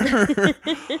better.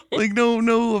 Like,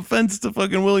 no offense to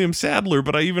fucking William Sadler,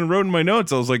 but I even wrote in my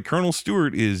notes, I was like, Colonel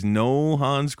Stewart is no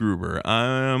Hans Gruber.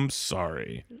 I'm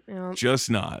sorry. Yep. Just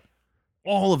not.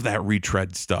 All of that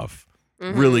retread stuff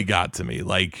really got to me.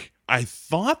 Like, I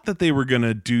thought that they were going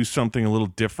to do something a little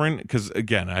different because,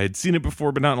 again, I had seen it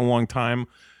before, but not in a long time.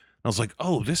 I was like,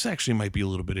 oh, this actually might be a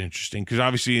little bit interesting because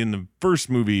obviously in the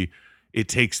first movie, it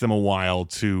takes them a while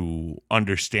to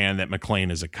understand that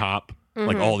McClane is a cop.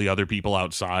 Like all the other people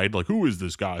outside, like, who is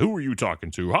this guy? Who are you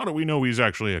talking to? How do we know he's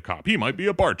actually a cop? He might be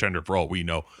a bartender for all we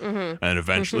know. And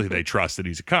eventually they trust that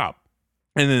he's a cop.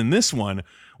 And then this one,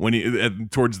 when he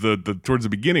towards the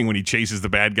beginning, when he chases the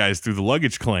bad guys through the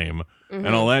luggage claim and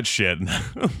all that shit,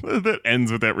 that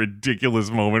ends with that ridiculous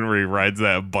moment where he rides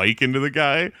that bike into the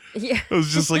guy. Yeah, it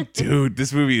was just like, dude,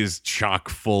 this movie is chock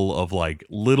full of like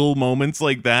little moments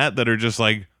like that are just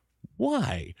like,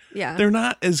 why? Yeah, they're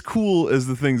not as cool as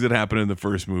the things that happen in the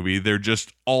first movie. They're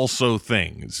just also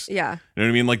things. Yeah, you know what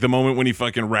I mean? Like the moment when he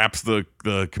fucking wraps the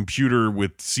computer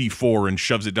with C4 and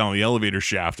shoves it down the elevator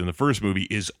shaft in the first movie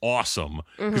is awesome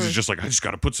because it's just like, I just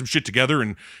got to put some shit together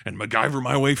and MacGyver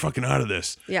my way fucking out of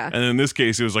this. Yeah, and in this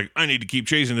case, it was like, I need to keep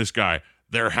chasing this guy.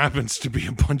 There happens to be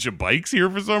a bunch of bikes here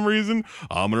for some reason.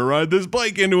 I'm gonna ride this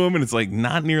bike into him, and it's like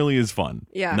not nearly as fun.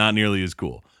 Yeah, not nearly as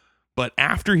cool. But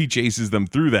after he chases them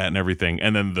through that and everything,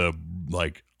 and then the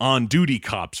like on-duty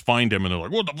cops find him and they're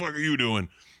like, what the fuck are you doing?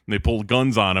 And they pull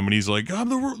guns on him and he's like, I'm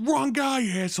the wrong guy,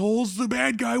 assholes. The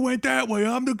bad guy went that way.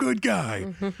 I'm the good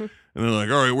guy. And they're like,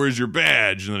 all right, where's your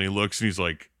badge? And then he looks and he's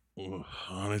like,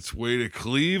 on its way to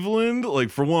Cleveland? Like,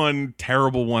 for one,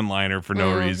 terrible one-liner for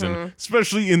no reason,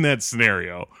 especially in that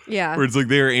scenario. Yeah. Where it's like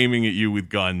they're aiming at you with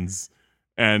guns.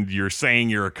 And you're saying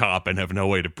you're a cop and have no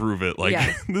way to prove it. Like,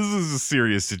 this is a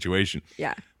serious situation.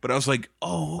 Yeah. But I was like,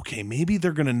 oh, okay, maybe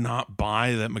they're going to not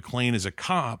buy that McClane is a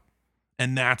cop.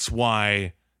 And that's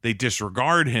why they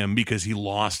disregard him because he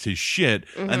lost his shit.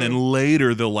 And then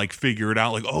later they'll like figure it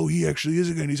out. Like, oh, he actually is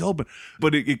a guy and he's helping.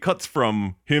 But it cuts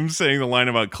from him saying the line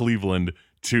about Cleveland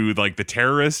to like the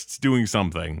terrorists doing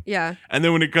something. Yeah. And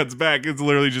then when it cuts back, it's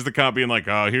literally just the cop being like,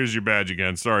 oh, here's your badge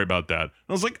again. Sorry about that. And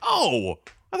I was like, oh,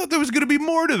 I thought there was going to be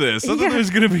more to this. I thought there was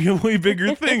going to be a way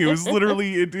bigger thing. It was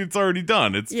literally, it's already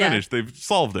done. It's finished. They've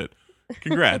solved it.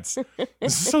 Congrats.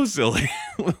 This is so silly.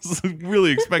 I was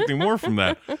really expecting more from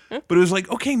that. But it was like,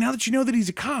 okay, now that you know that he's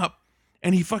a cop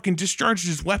and he fucking discharged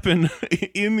his weapon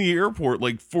in the airport,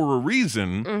 like for a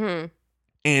reason,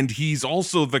 and he's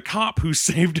also the cop who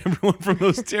saved everyone from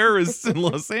those terrorists in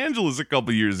Los Angeles a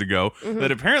couple years ago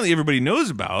that apparently everybody knows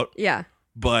about. Yeah.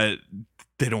 But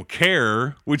they don't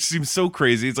care, which seems so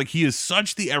crazy. It's like he is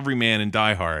such the everyman in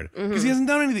Die Hard because he hasn't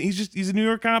done anything. He's a New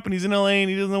York cop and he's in LA and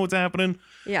he doesn't know what's happening.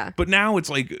 Yeah. But now it's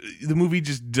like the movie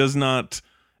just does not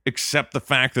accept the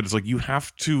fact that it's like you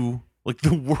have to, like,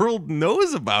 the world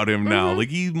knows about him now. Like,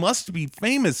 he must be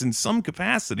famous in some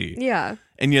capacity. Yeah.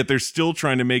 And yet they're still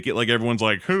trying to make it like everyone's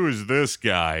like, who is this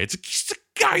guy? It's the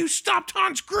guy who stopped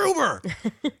Hans Gruber.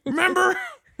 Remember?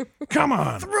 Come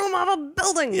on. Threw him off a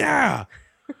building. Yeah.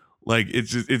 Like, it's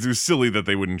just silly that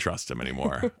they wouldn't trust him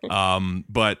anymore.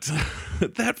 But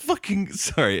that fucking,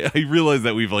 sorry, I realized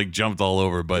that we've like jumped all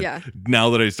over, but now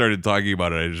that I started talking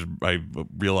about it, I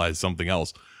realized something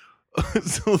else.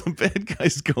 So the bad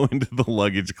guys go into the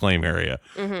luggage claim area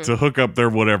to hook up their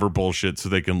whatever bullshit so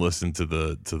they can listen to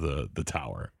the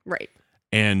tower. Right.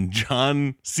 And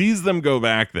John sees them go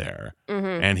back there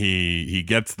and he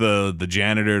gets the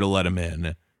janitor to let him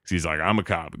in. He's like, I'm a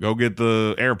cop. Go get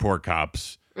the airport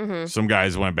cops. Some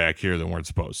guys went back here that weren't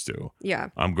supposed to. Yeah.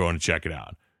 I'm going to check it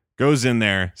out. Goes in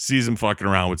there, sees him fucking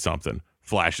around with something,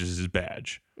 flashes his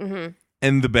badge.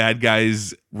 And the bad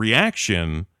guy's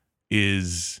reaction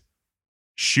is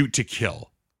shoot to kill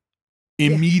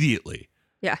immediately.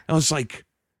 Yeah. I was like,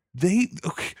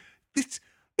 it's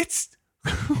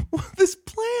this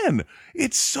plan.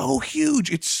 It's so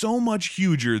huge. It's so much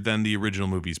huger than the original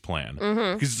movie's plan.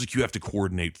 Because it's like you have to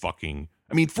coordinate fucking.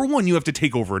 I mean, for one, you have to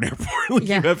take over an airport. Like,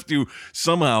 you have to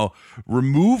somehow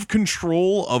remove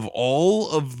control of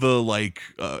all of the like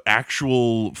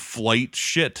actual flight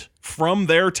shit from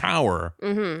their tower,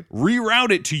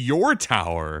 reroute it to your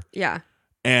tower. Yeah.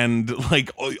 And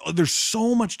like, there's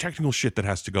so much technical shit that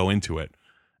has to go into it.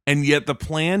 And yet the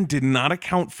plan did not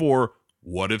account for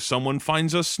what if someone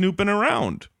finds us snooping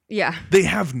around? Yeah. They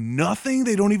have nothing.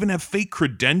 They don't even have fake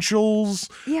credentials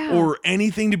or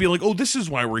anything to be like, oh, this is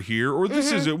why we're here, or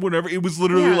this is it, whatever. It was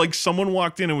literally like someone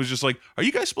walked in and was just like, are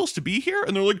you guys supposed to be here?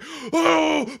 And they're like,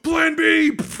 oh, plan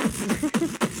B.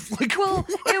 Like, well,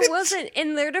 what? It wasn't,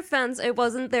 in their defense, it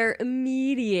wasn't their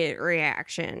immediate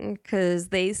reaction because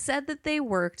they said that they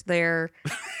worked there.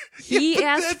 He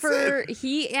asked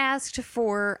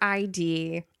for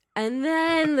ID. And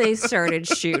then they started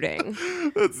shooting.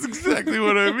 That's exactly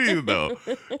what I mean, though.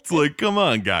 It's like, come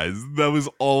on, guys. That was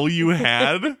all you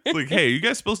had? It's like, hey, you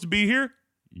guys supposed to be here?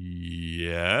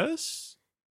 Yes.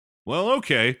 Well,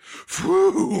 okay.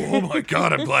 Whew, oh, my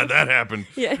God. I'm glad that happened.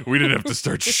 Yeah. We didn't have to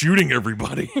start shooting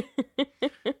everybody.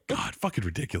 God, fucking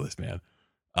ridiculous, man.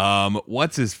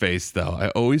 What's his face, though? I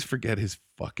always forget his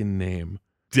fucking name.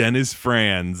 Dennis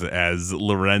Franz as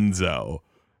Lorenzo.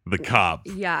 The cop.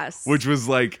 Yes. Which was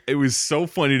like, it was so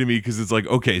funny to me because it's like,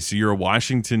 okay, so you're a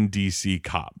Washington, D.C.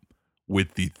 cop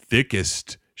with the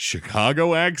thickest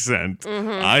Chicago accent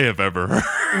I have ever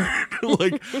heard.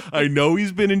 Like, I know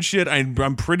he's been in shit. I'm like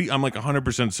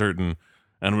 100% certain, and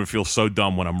I'm going to feel so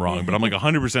dumb when I'm wrong, but I'm like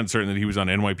 100% certain that he was on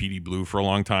NYPD Blue for a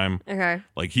long time. Okay.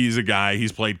 Like, he's a guy,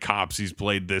 he's played cops, he's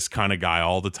played this kind of guy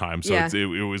all the time. So it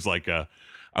was like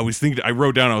I was thinking, I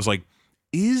wrote down, I was like,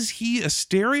 is he a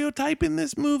stereotype in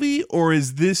this movie, or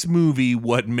is this movie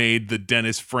what made the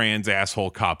Dennis Franz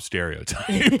asshole cop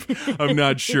stereotype? I'm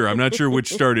not sure. I'm not sure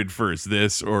which started first,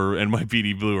 this or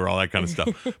NYPD Blue or all that kind of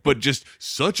stuff. But just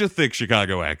such a thick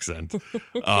Chicago accent.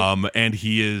 And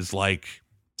he is like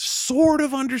sort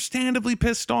of understandably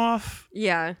pissed off.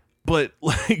 Yeah. But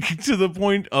like to the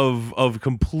point of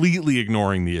completely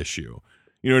ignoring the issue.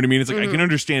 You know what I mean? It's like, I can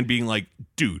understand being like,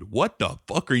 dude, what the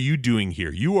fuck are you doing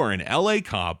here? You are an LA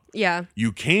cop. Yeah.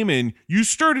 You came in, you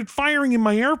started firing in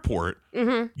my airport.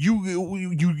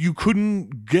 You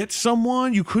couldn't get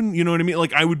someone. You couldn't, you know what I mean?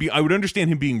 Like, I would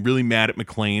understand him being really mad at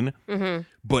McClane,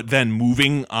 but then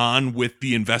moving on with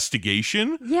the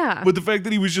investigation. Yeah. But the fact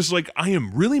that he was just like, I am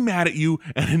really mad at you.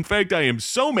 And in fact, I am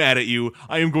so mad at you,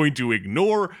 I am going to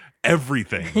ignore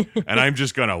everything. And I'm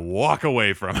just going to walk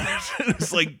away from it.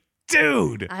 It's like,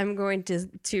 dude, I'm going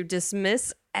to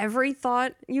dismiss every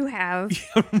thought you have.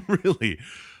 Yeah, really.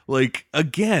 Like,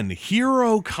 again,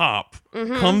 hero cop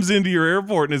comes into your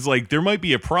airport and is like, there might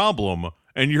be a problem.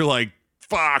 And you're like,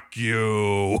 fuck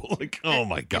you. Like, oh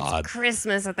my God. It's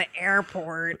Christmas at the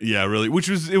airport. Yeah, really.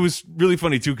 It was really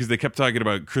funny too, because they kept talking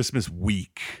about Christmas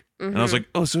week. And I was like,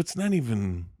 oh, so it's not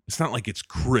like it's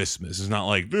Christmas. It's not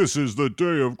like this is the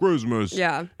day of Christmas.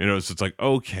 Yeah. You know, so it's like,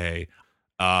 okay.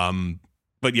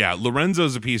 But yeah,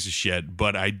 Lorenzo's a piece of shit,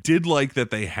 but I did like that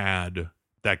they had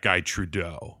that guy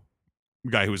Trudeau,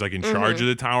 the guy who was like in charge of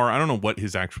the tower. I don't know what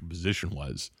his actual position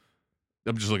was.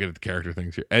 I'm just looking at the character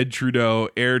things here. Ed Trudeau,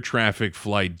 air traffic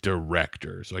flight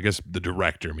director. So I guess the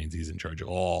director means he's in charge of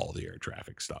all the air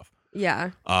traffic stuff.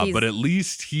 Yeah. But at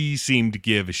least he seemed to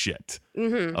give a shit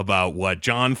about what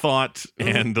John thought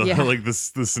and like the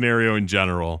scenario in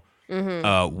general.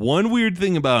 One weird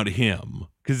thing about him,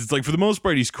 because it's like for the most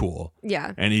part he's cool.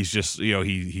 Yeah. And he's just,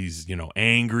 he's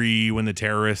angry when the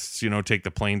terrorists, take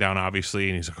the plane down, obviously.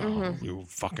 And he's like, oh, you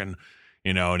fucking,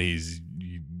 and he's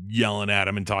yelling at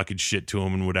him and talking shit to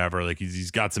him and whatever. Like he's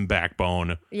got some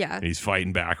backbone. Yeah. And he's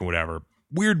fighting back and whatever.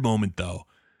 Weird moment though.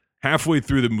 Halfway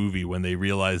through the movie when they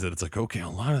realize that it's like, okay, a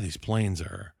lot of these planes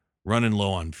are running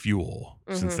low on fuel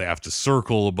since they have to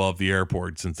circle above the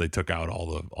airport since they took out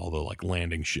all the like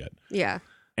landing shit. Yeah.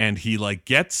 And he like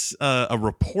gets a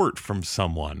report from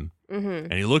someone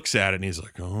and he looks at it and he's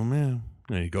like, oh man.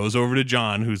 And he goes over to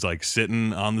John, who's like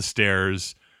sitting on the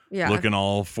stairs looking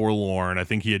all forlorn. I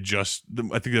think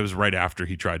that was right after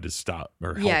he tried to stop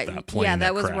or help that plane. Yeah,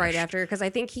 that was crashed. Right after, because I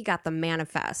think he got the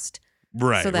manifest.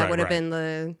 Right. So that would have been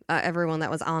the everyone that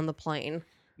was on the plane.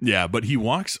 Yeah, but he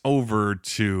walks over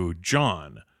to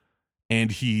John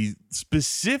and he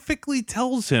specifically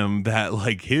tells him that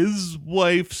like his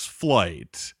wife's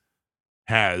flight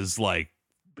has like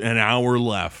an hour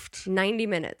left. 90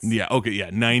 minutes. Yeah, okay, yeah,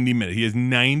 90 minutes. He has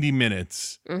 90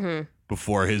 minutes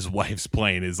before his wife's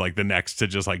plane is like the next to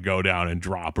just like go down and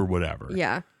drop or whatever.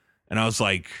 Yeah. And I was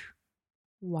like,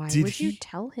 why would you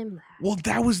tell him that? Well,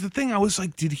 that was the thing. I was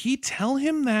like, did he tell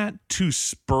him that to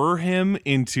spur him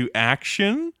into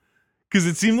action? Because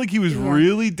it seemed like he was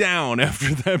really down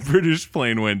after that British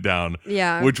plane went down.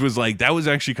 Yeah. Which was like, that was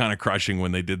actually kind of crushing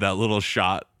when they did that little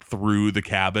shot through the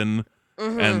cabin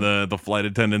And the flight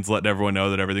attendants letting everyone know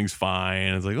that everything's fine.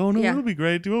 And it's like, oh no, it'll be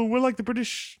great. Oh, we're like the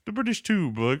British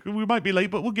tube. Like, we might be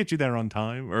late, but we'll get you there on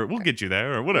time, or we'll get you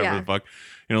there, or whatever the fuck.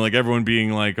 You know, like everyone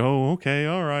being like, oh, okay,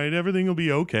 all right, everything will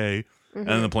be okay. And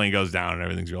then the plane goes down and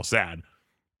everything's real sad.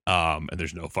 And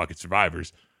there's no fucking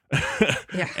survivors.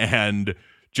 And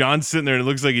John's sitting there and it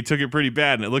looks like he took it pretty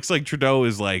bad. And it looks like Trudeau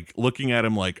is like looking at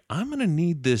him like, I'm going to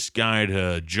need this guy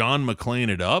to John McClane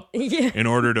it up in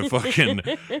order to fucking,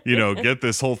 you know, get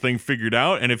this whole thing figured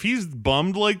out. And if he's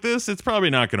bummed like this, it's probably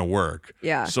not going to work.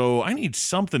 Yeah. So I need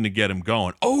something to get him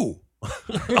going. Oh,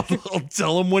 I'll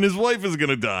tell him when his wife is going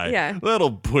to die. Yeah.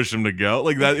 That'll push him to go.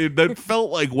 Like that felt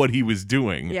like what he was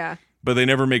doing. Yeah. But they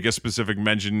never make a specific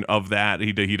mention of that.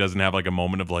 He doesn't have like a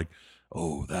moment of like,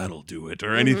 oh, that'll do it,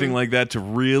 or anything like that to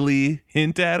really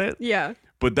hint at it. Yeah.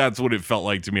 But that's what it felt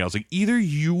like to me. I was like, either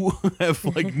you have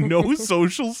like no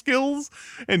social skills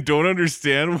and don't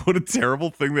understand what a terrible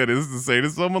thing that is to say to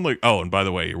someone, like, oh, and by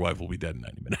the way, your wife will be dead in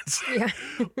 90 minutes.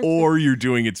 Yeah. Or you're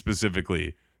doing it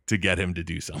specifically to get him to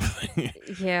do something.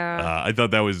 Yeah. I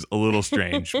thought that was a little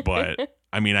strange, but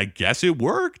I mean, I guess it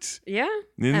worked. Yeah.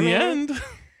 In the end.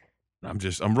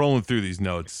 I'm rolling through these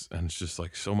notes and it's just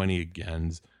like so many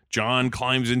agains. John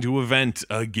climbs into a vent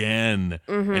again,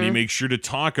 and he makes sure to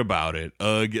talk about it,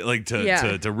 like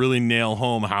to really nail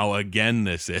home how again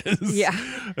this is. Yeah,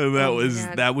 and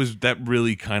that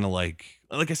really kind of like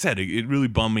I said, it really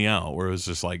bummed me out. Where it was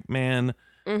just like, man,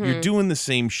 you're doing the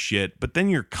same shit, but then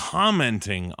you're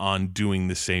commenting on doing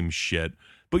the same shit,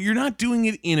 but you're not doing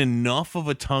it in enough of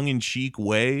a tongue-in-cheek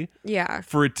way,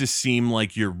 for it to seem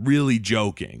like you're really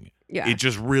joking. Yeah, it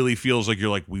just really feels like you're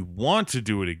like, we want to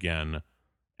do it again.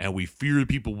 And we fear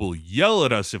people will yell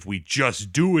at us if we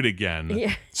just do it again.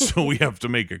 Yeah. So we have to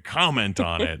make a comment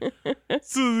on it.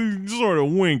 So sort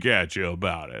of wink at you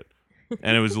about it.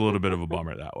 And it was a little bit of a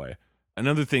bummer that way.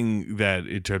 Another thing that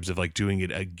in terms of like doing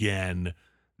it again,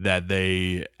 that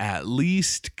they at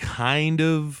least kind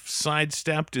of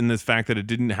sidestepped in the fact that it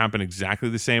didn't happen exactly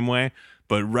the same way.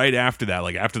 But right after that,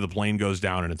 like after the plane goes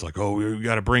down and it's like, oh, we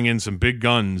got to bring in some big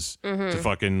guns to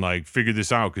fucking like figure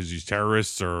this out because these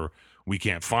terrorists are... We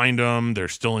can't find them. They're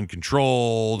still in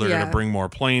control. They're going to bring more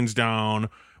planes down.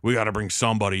 We got to bring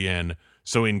somebody in.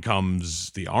 So in comes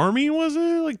the army, was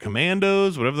it? Like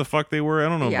commandos, whatever the fuck they were. I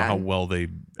don't know how well they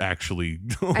actually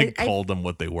called them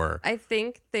what they were. I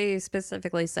think they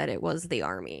specifically said it was the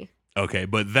army. Okay,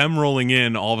 but them rolling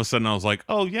in, all of a sudden I was like,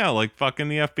 oh yeah, like fucking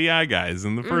the FBI guys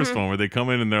in the first one where they come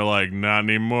in and they're like, not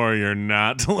anymore, you're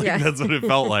not. That's what it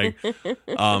felt like.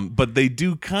 But they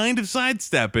do kind of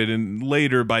sidestep it and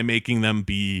later by making them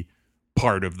be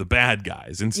part of the bad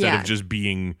guys instead of just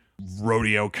being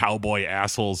rodeo cowboy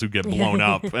assholes who get blown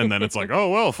up. And then it's like, oh,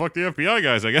 well, fuck the FBI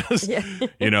guys, I guess. Yeah.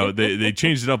 You know, they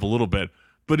changed it up a little bit.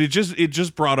 But it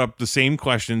just brought up the same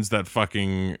questions that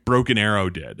fucking Broken Arrow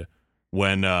did.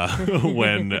 When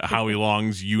Howie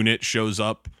Long's unit shows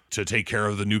up to take care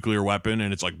of the nuclear weapon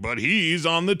and it's like, but he's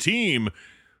on the team.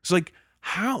 It's like,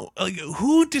 how, like,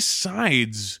 who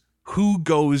decides who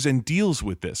goes and deals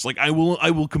with this? Like, I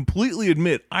will completely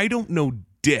admit, I don't know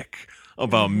dick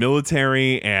about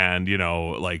military and, you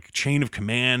know, like chain of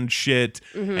command shit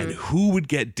and who would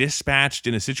get dispatched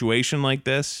in a situation like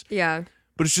this. Yeah.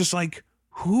 But it's just like,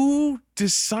 who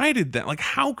decided that? Like,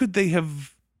 how could they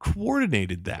have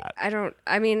coordinated that?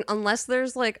 I mean, unless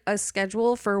there's like a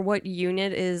schedule for what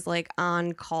unit is like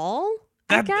on call.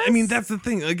 I mean, that's the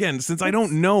thing. Again, since I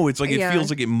don't know, it's like it feels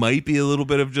like it might be a little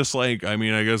bit of just like, I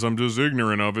mean, I guess I'm just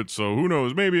ignorant of it, so who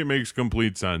knows? Maybe it makes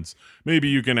complete sense. Maybe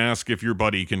you can ask if your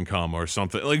buddy can come or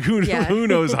something. Like, who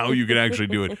knows how you could actually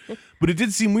do it? But it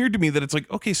did seem weird to me that it's like,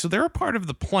 okay, so they're a part of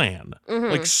the plan.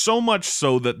 Like, so much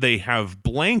so that they have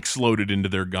blanks loaded into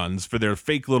their guns for their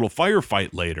fake little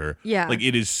firefight later. Yeah. Like,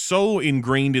 it is so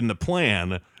ingrained in the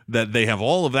plan that they have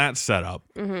all of that set up.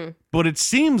 But it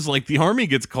seems like the army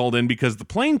gets called in because the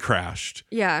plane crashed.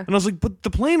 Yeah. And I was like, but the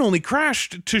plane only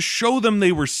crashed to show them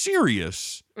they were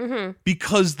serious.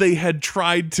 Because they had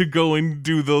tried to go and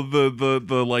do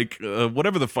the like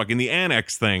whatever the fuck in the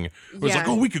annex thing. It was like,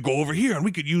 oh, we could go over here and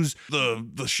we could use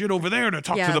the shit over there to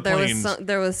talk to the planes.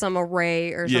 There was some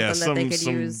array or something that they could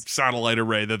use. Satellite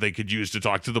array that they could use to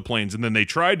talk to the planes. And then they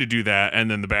tried to do that,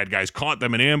 and then the bad guys caught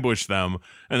them and ambushed them.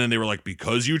 And then they were like,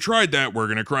 because you tried that, we're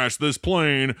gonna crash this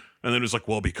plane. And then it was like,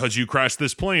 well, because you crashed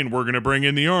this plane, we're gonna bring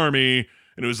in the army.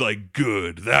 And it was like,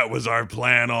 good, that was our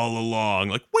plan all along.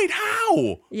 Like, wait,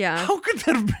 how? Yeah. How could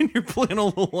that have been your plan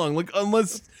all along? Like,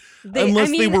 unless they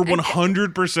were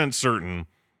 100% certain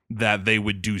that they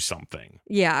would do something.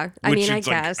 Yeah. I mean, I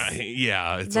guess.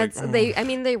 Yeah. It's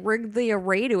they rigged the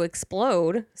array to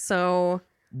explode. So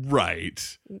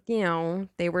Right.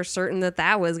 They were certain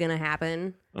that was going to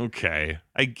happen. Okay.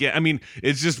 I mean,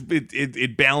 it's just,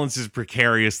 it balances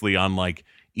precariously on like,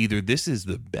 either this is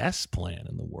the best plan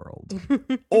in the world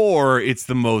or it's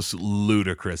the most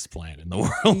ludicrous plan in the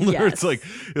world. Yes. It's like,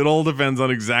 it all depends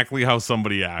on exactly how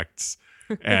somebody acts.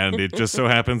 And it just so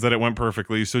happens that it went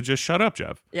perfectly. So just shut up,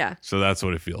 Jeff. Yeah. So that's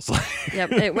what it feels like.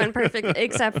 Yep. It went perfect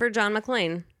except for John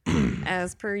McClane,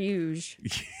 as per usual.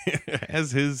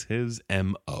 As his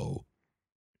MO.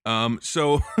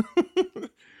 So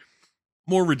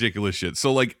more ridiculous shit.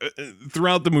 So like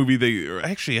throughout the movie,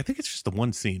 I think it's just the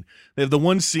one scene. They have the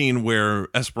one scene where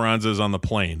Esperanza is on the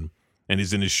plane and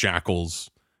he's in his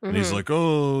shackles. And he's like,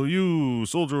 oh, you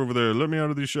soldier over there, let me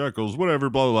out of these shackles, whatever,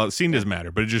 blah, blah, blah. The scene doesn't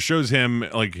matter, but it just shows him,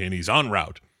 like, and he's en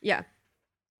route. Yeah.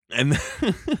 And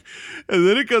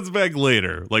then it comes back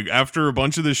later, like, after a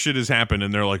bunch of this shit has happened,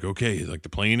 and they're like, okay, like, the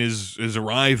plane is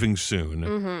arriving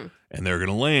soon, and they're going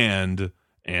to land,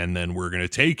 and then we're going to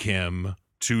take him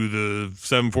to the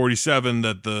 747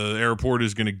 that the airport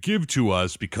is going to give to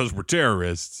us because we're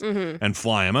terrorists, and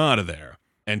fly him out of there.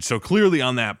 And so clearly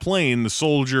on that plane, the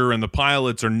soldier and the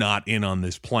pilots are not in on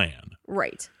this plan.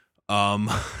 Right.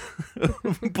 But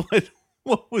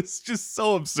what was just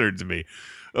so absurd to me.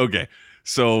 Okay,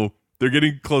 so they're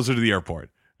getting closer to the airport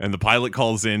and the pilot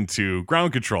calls in to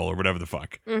ground control or whatever the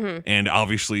fuck. And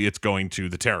obviously it's going to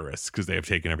the terrorists because they have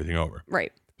taken everything over.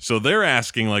 Right. So they're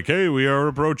asking like, hey, we are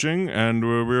approaching and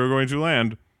we are going to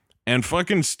land. And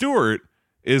fucking Stewart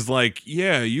is like,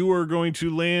 yeah, you are going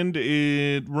to land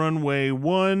at runway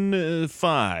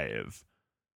 15.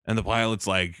 And the pilot's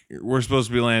like, we're supposed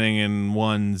to be landing in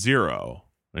 10. And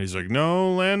he's like,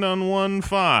 no, land on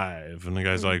 15. And the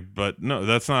guy's like, but no,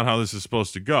 that's not how this is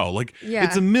supposed to go. Like,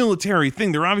 it's a military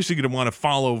thing. They're obviously going to want to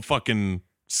follow fucking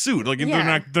suit. Like, they're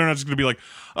not just going to be like,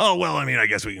 oh, well, I mean, I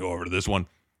guess we can go over to this one.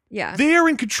 Yeah. They are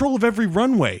in control of every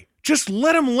runway. Just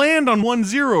let them land on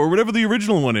 10 or whatever the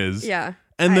original one is. Yeah.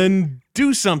 And then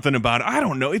do something about it. I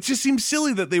don't know. It just seems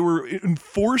silly that they were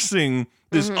enforcing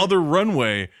this other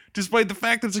runway, despite the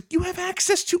fact that it's like, you have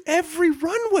access to every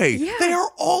runway. Yeah. They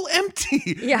are all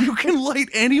empty. Yeah. You can light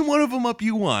any one of them up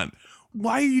you want.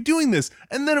 Why are you doing this?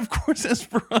 And then, of course,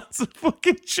 Esperanza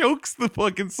fucking chokes the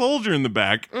fucking soldier in the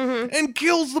back and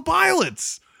kills the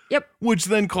pilots. Yep. Which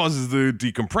then causes the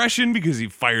decompression because he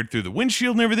fired through the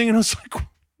windshield and everything. And I was like,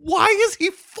 why is he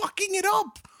fucking it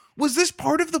up? Was this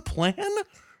part of the plan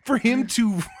for him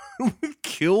to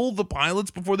kill the pilots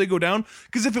before they go down?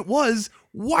 Because if it was,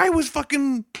 why was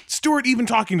fucking Stewart even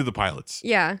talking to the pilots?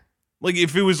 Yeah. Like,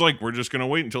 if it was like, we're just going to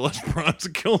wait until Esperanza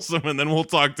kills them and then we'll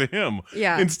talk to him.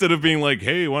 Yeah. Instead of being like,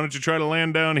 hey, why don't you try to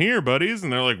land down here, buddies?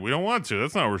 And they're like, we don't want to.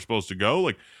 That's not where we're supposed to go.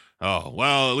 Like, oh,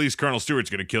 well, at least Colonel Stewart's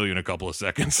going to kill you in a couple of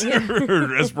seconds.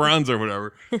 Or Esperanza or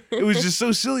whatever. It was just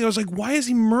so silly. I was like, why is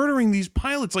he murdering these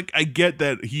pilots? Like, I get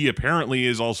that he apparently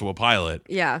is also a pilot.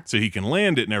 Yeah. So he can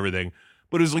land it and everything.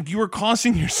 But it was like, you were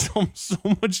causing yourself so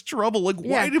much trouble. Like,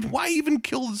 why even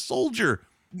kill the soldier?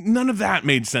 None of that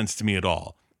made sense to me at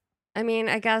all. I mean,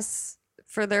 I guess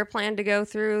for their plan to go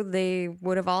through, they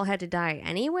would have all had to die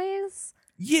anyways.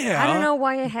 Yeah. I don't know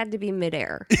why it had to be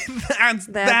midair.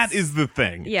 That is the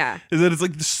thing. Yeah. Is that it's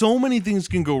like so many things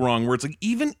can go wrong where it's like,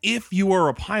 even if you are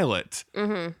a pilot,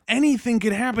 anything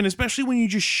could happen, especially when you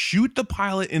just shoot the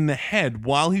pilot in the head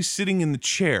while he's sitting in the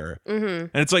chair. And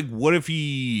it's like, what if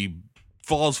he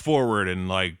falls forward and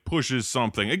like pushes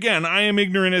something? Again, I am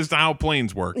ignorant as to how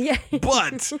planes work. Yeah.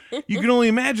 But you can only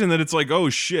imagine that it's like, oh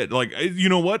shit, like, you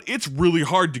know what? It's really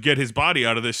hard to get his body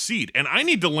out of this seat and I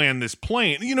need to land this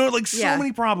plane. You know, like so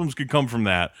many problems could come from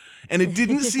that. And it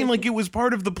didn't seem like it was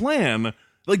part of the plan.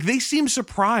 Like they seem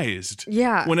surprised.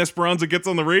 Yeah. When Esperanza gets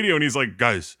on the radio and he's like,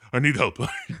 guys, I need help.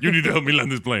 You need to help me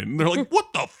land this plane. And they're like,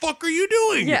 what the fuck are you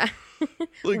doing? Yeah.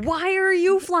 Like, why are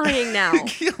you flying now?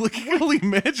 Yeah, like, I can only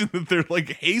imagine that they're like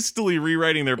hastily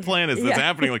rewriting their plan as that's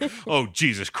happening. Like, oh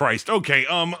Jesus Christ, okay,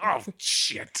 oh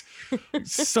shit,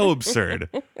 so absurd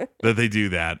that they do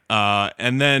that.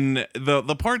 And then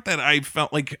the part that I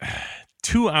felt like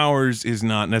 2 hours is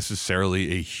not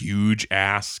necessarily a huge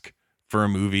ask for a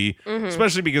movie,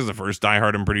 especially because the first Die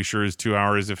Hard, I'm pretty sure, is 2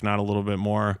 hours, if not a little bit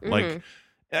more. Like.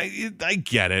 I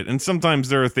get it. And sometimes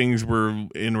there are things where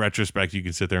in retrospect you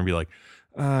can sit there and be like,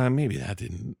 maybe that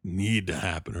didn't need to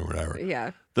happen or whatever.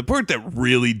 Yeah. The part that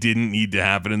really didn't need to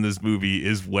happen in this movie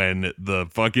is when the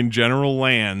fucking general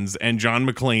lands and John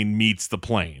McClane meets the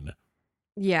plane.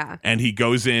 Yeah. And he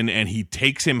goes in and he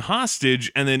takes him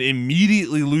hostage and then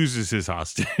immediately loses his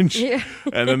hostage. Yeah.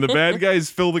 And then the bad guys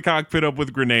fill the cockpit up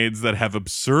with grenades that have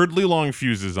absurdly long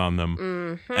fuses on them.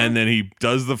 Mm-hmm. And then he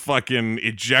does the fucking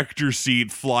ejector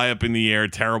seat fly up in the air.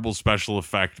 Terrible special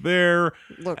effect there.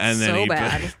 Looks And then so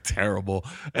bad. Terrible.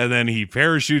 And then he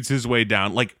parachutes his way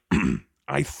down. Like,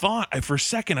 I thought for a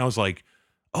second, I was like,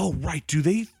 oh, right. Do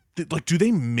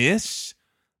they miss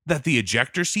that the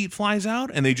ejector seat flies out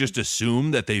and they just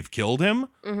assume that they've killed him?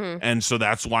 Mm-hmm. And so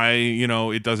that's why,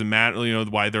 it doesn't matter,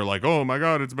 why they're like, oh my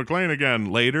God, it's McClane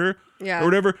again later Yeah. or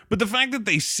whatever. But the fact that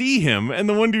they see him and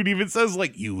the one dude even says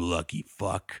like, you lucky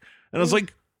fuck. And I was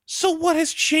like, so what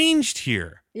has changed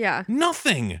here? Yeah.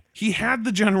 Nothing. He had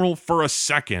the general for a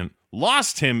second,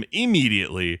 lost him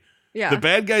immediately. Yeah. The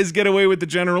bad guys get away with the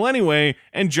general anyway,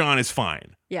 and John is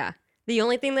fine. Yeah. The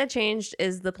only thing that changed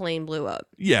is the plane blew up.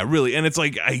 Yeah, really. And it's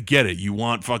like, I get it. You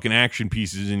want fucking action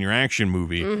pieces in your action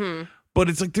movie. Mm-hmm. But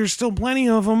it's like there's still plenty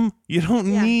of them. You don't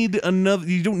need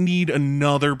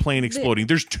another plane exploding.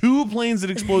 There's 2 planes that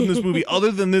explode in this movie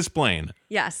other than this plane.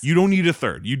 Yes. You don't need a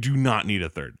third. You do not need a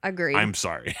third. Agreed. I'm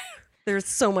sorry. There's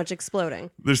so much exploding.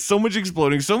 There's so much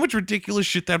exploding, so much ridiculous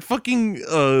shit. That fucking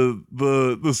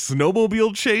the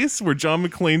snowmobile chase where John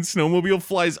McClane's snowmobile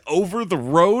flies over the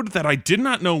road that I did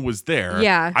not know was there.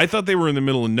 Yeah. I thought they were in the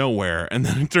middle of nowhere, and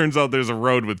then it turns out there's a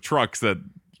road with trucks that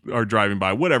are driving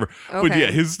by, whatever. Okay. But yeah,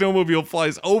 his snowmobile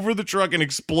flies over the truck and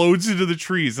explodes into the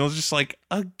trees. And I was just like,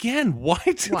 again, why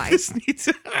did this need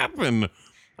to happen?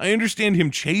 I understand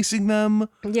him chasing them,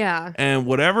 Yeah. and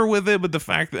whatever with it, but the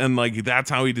fact and like that's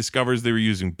how he discovers they were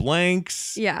using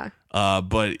blanks. Yeah.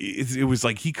 But it was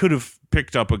like he could have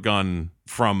picked up a gun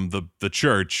from the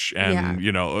church, and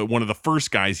one of the first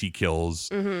guys he kills,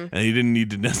 and he didn't need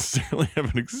to necessarily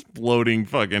have an exploding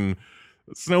fucking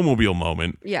snowmobile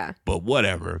moment. Yeah. But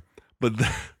whatever. But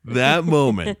that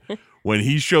moment when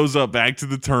he shows up back to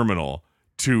the terminal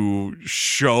to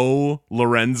show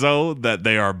Lorenzo that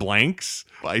they are blanks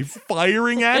by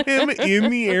firing at him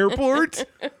in the airport.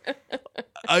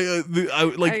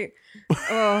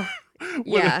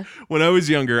 When I was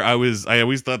younger, I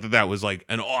always thought that was like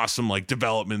an awesome like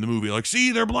development in the movie. Like,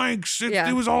 see, they're blanks.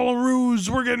 It was all a ruse.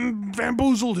 We're getting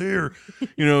bamboozled here.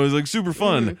 It was like super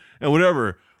fun and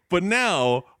whatever. But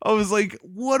now I was like,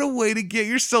 what a way to get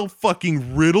yourself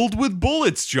fucking riddled with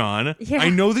bullets, John. Yeah. I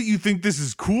know that you think this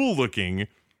is cool looking,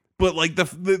 but like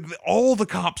all the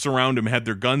cops around him had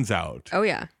their guns out. Oh,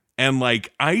 yeah. And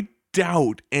like, I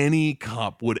doubt any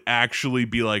cop would actually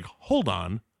be like, hold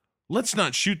on, let's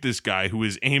not shoot this guy who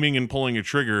is aiming and pulling a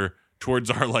trigger towards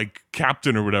our like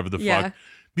captain or whatever the fuck.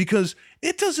 Because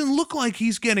it doesn't look like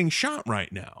he's getting shot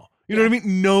right now. You know what I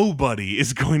mean? Nobody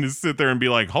is going to sit there and be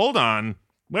like, hold on.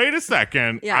 Wait a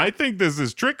second. Yeah. I think this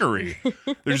is trickery.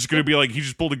 They're just going to be like, he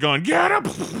just pulled a gun. Get him.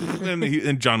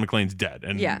 And John McClane's dead.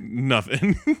 And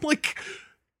nothing. Like,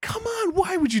 come on.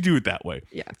 Why would you do it that way?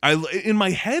 Yeah. In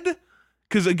my head,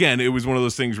 because again, it was one of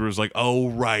those things where it was like, oh,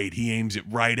 right. He aims it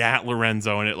right at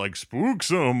Lorenzo and it like spooks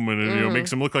him and it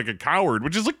makes him look like a coward,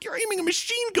 which is like you're aiming a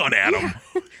machine gun at him.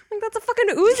 Like, that's a fucking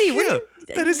Uzi. Yeah.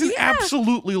 That is an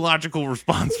absolutely logical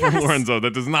response from Lorenzo.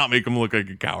 That does not make him look like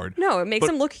a coward. No, it makes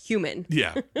him look human.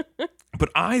 Yeah. But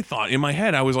I thought in my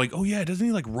head, I was like, oh yeah, doesn't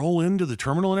he like roll into the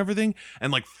terminal and everything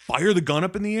and like fire the gun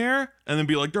up in the air and then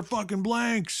be like, they're fucking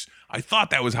blanks. I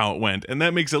thought that was how it went. And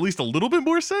that makes at least a little bit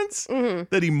more sense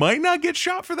that he might not get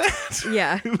shot for that.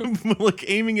 Yeah. Like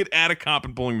aiming it at a cop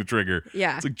and pulling the trigger.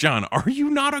 Yeah. It's like, John, are you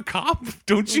not a cop?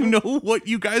 Don't you know what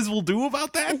you guys will do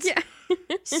about that? Yeah.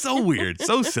 So weird.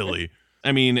 So silly.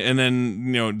 I mean, and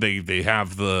then, they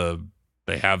have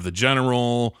the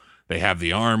general, they have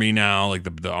the army now, like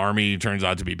the army turns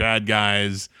out to be bad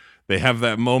guys. They have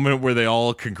that moment where they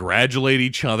all congratulate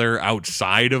each other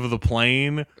outside of the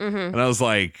plane. And I was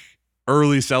like,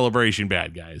 early celebration,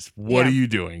 bad guys. What are you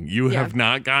doing? You have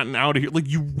not gotten out of here. Like,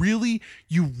 you really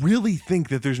think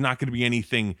that there's not going to be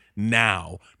anything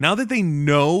now that they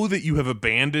know that you have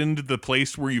abandoned the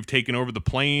place where you've taken over the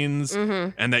planes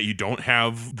and that you don't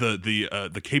have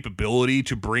the capability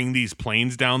to bring these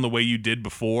planes down the way you did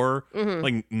before.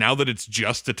 Like, now that it's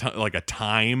just a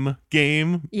time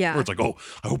game where it's like, oh,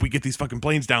 I hope we get these fucking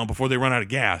planes down before they run out of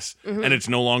gas. And it's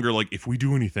no longer like, if we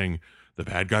do anything, the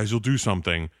bad guys will do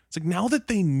something. It's like, now that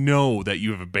they know that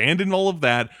you have abandoned all of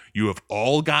that, you have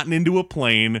all gotten into a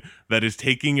plane that is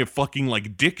taking a fucking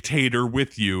like dictator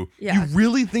with you. You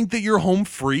really think that you're home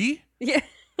free? Yeah.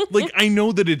 Like, I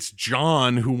know that it's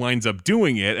John who winds up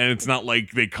doing it, and it's not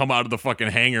like they come out of the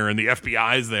fucking hangar and the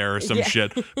FBI's there or some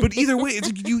shit. But either way, it's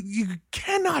like you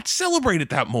cannot celebrate at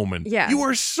that moment. Yeah. You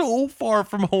are so far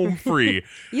from home free.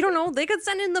 You don't know. They could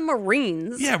send in the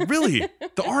Marines. Yeah, really.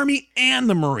 The Army and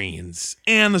the Marines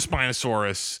and the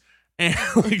Spinosaurus. And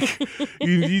like,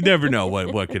 you never know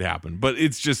what could happen. But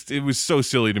it was so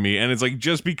silly to me. And it's like,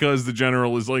 just because the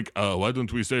general is like, why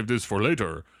don't we save this for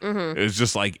later? Mm-hmm. It's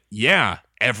just like, yeah,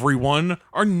 everyone.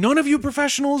 Are none of you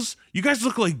professionals? You guys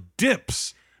look like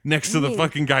dips next to the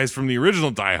fucking guys from the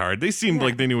original Die Hard. They seemed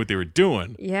like they knew what they were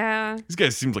doing. Yeah. These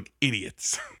guys seemed like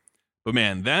idiots. But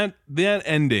man, that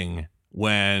ending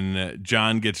when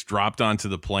John gets dropped onto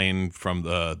the plane from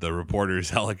the reporter's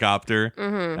helicopter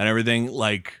and everything,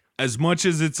 like, as much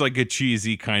as it's like a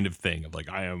cheesy kind of thing of like,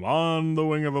 I am on the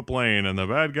wing of a plane and the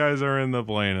bad guys are in the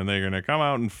plane and they're going to come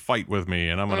out and fight with me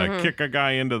and I'm going to kick a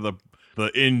guy into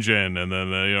the engine and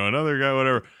then, another guy,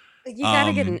 whatever. You got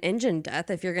to get an engine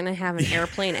death if you're going to have an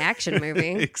airplane action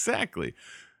movie. Exactly.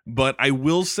 But I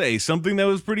will say something that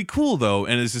was pretty cool, though,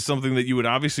 and this is something that you would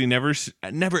obviously never,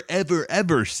 ever,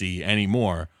 ever see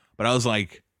anymore. But I was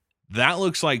like, that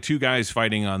looks like two guys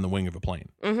fighting on the wing of a plane.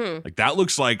 Mm-hmm. Like, that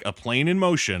looks like a plane in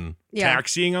motion,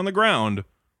 taxiing on the ground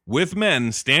with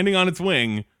men standing on its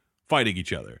wing, fighting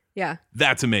each other. Yeah.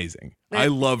 That's amazing. I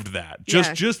loved that.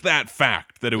 Just that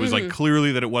fact that it was like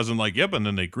clearly that it wasn't like, yep, and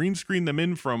then they green screened them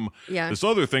in from this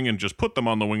other thing and just put them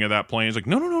on the wing of that plane. It's like,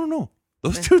 no.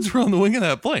 Those dudes were on the wing of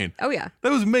that plane. Oh, yeah.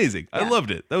 That was amazing. Yeah. I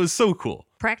loved it. That was so cool.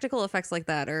 Practical effects like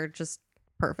that are just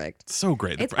perfect. So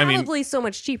great. It's probably so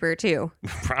much cheaper, too.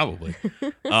 Probably.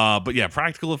 But yeah,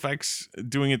 practical effects,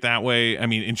 doing it that way. I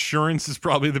mean, insurance is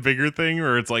probably the bigger thing,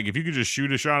 where it's like, if you could just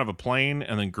shoot a shot of a plane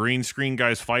and then green screen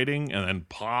guys fighting and then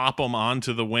pop them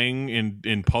onto the wing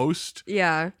in post.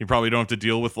 Yeah. You probably don't have to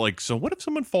deal with like, so what if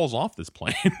someone falls off this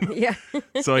plane? Yeah.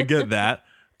 So I get that.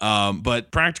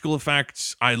 But practical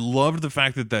effects, I loved the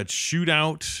fact that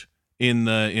shootout in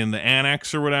the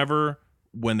annex or whatever,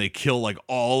 when they kill like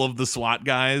all of the SWAT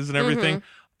guys and everything,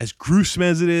 as gruesome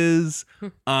as it is,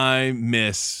 I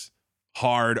miss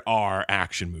hard R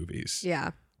action movies.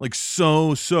 Yeah. Like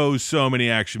so many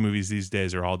action movies these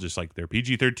days are all just like, they're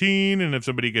PG-13, and if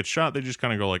somebody gets shot, they just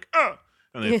kind of go like,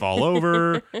 and they fall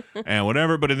over and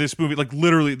whatever. But in this movie, like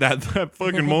literally that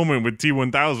fucking moment with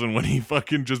T-1000 when he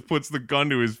fucking just puts the gun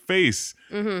to his face,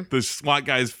 the SWAT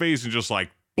guy's face, and just like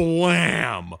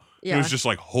blam. Yeah. It was just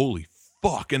like, holy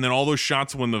fuck. And then all those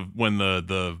shots when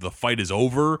the fight is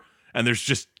over and there's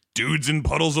just dudes in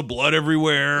puddles of blood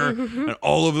everywhere and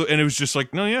and it was just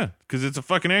like, no, yeah, because it's a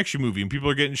fucking action movie and people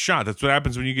are getting shot. That's what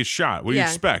happens when you get shot. What do you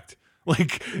expect?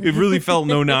 Like, it really felt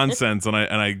no nonsense, and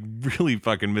I really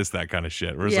fucking miss that kind of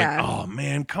shit. Where it's like, oh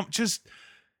man,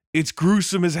 it's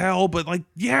gruesome as hell, but like,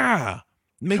 I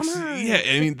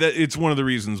mean, it's one of the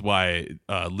reasons why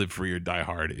Live Free or Die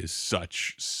Hard is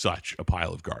such a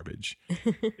pile of garbage,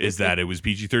 is that it was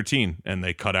PG-13 and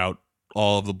they cut out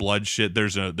all of the blood shit.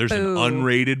 There's an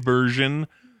unrated version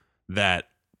that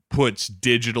puts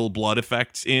digital blood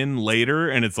effects in later,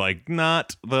 and it's like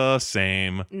not the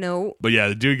same. No. But yeah,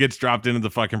 the dude gets dropped into the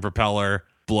fucking propeller,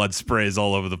 blood sprays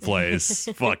all over the place.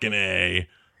 Fucking A.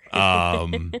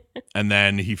 And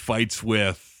then he fights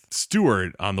with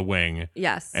Stewart on the wing.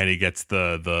 Yes. And he gets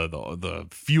the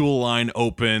fuel line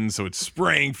open, so it's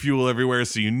spraying fuel everywhere,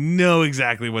 so you know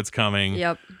exactly what's coming.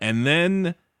 Yep. And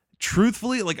then,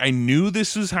 truthfully, like, I knew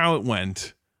this was how it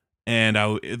went, and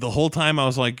the whole time I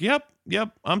was like, yep,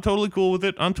 I'm totally cool with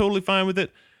it. I'm totally fine with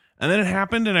it. And then it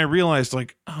happened, and I realized,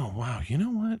 like, oh, wow, you know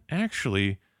what?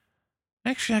 Actually,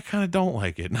 I kind of don't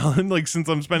like it. Now, like, since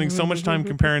I'm spending so much time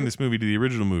comparing this movie to the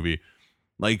original movie,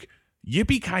 like,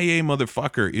 Yippee-ki-yay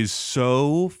motherfucker is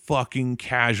so fucking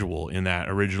casual in that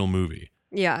original movie.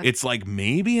 Yeah. It's like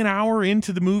maybe an hour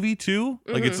into the movie, too.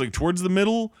 Like, it's like towards the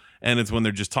middle, and it's when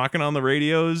they're just talking on the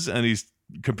radios, and he's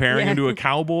comparing him to a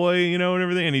cowboy, and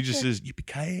everything, and he just says,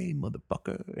 yippee-ki-yay,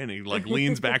 motherfucker, and he like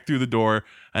leans back through the door,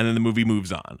 and then the movie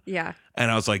moves on. Yeah.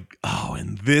 And I was like, oh,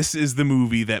 and this is the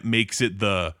movie that makes it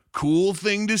the cool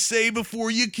thing to say before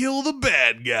you kill the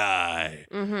bad guy.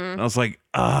 And I was like,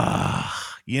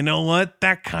 you know what?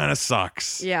 That kind of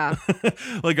sucks. Yeah.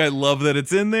 Like, I love that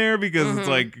it's in there because it's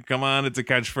like, come on, it's a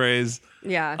catchphrase.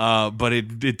 Yeah. But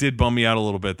it did bum me out a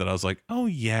little bit that I was like, oh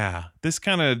yeah, this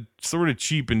kind of sort of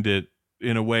cheapened it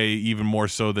in a way even more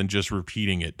so than just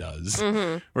repeating it does.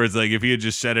 Where it's like, if he had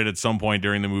just said it at some point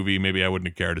during the movie, maybe I wouldn't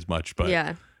have cared as much.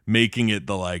 But making it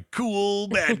the like cool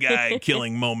bad guy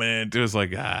killing moment, it was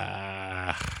like,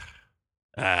 I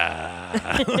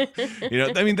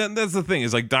mean, that's the thing,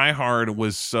 is like Die Hard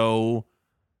was so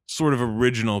sort of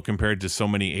original compared to so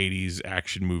many 80s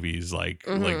action movies, like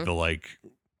the like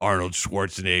Arnold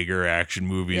Schwarzenegger action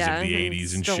movies of the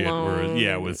 80s and shit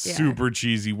were with super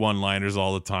cheesy one-liners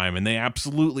all the time. And they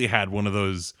absolutely had one of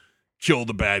those kill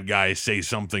the bad guy, say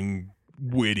something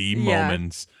witty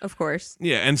moments. Of course.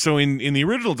 Yeah, and so in the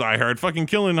original Die Hard, fucking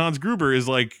killing Hans Gruber is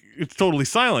like, it's totally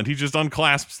silent. He just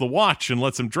unclasps the watch and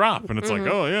lets him drop. And it's like,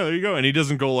 oh, yeah, there you go. And he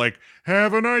doesn't go like,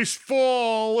 have a nice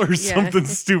fall or something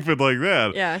stupid like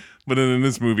that. Yeah. But then in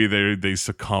this movie, they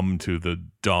succumb to the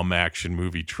dumb action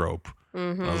movie trope.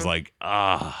 Mm-hmm. I was like,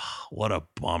 what a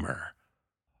bummer.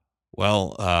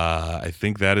 Well, I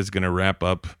think that is going to wrap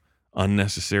up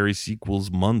Unnecessary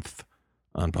Sequels Month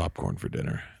on Popcorn for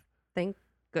Dinner. Thank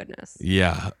goodness.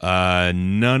 Yeah.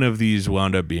 None of these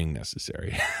wound up being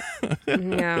necessary.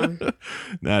 Yeah.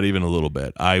 Not even a little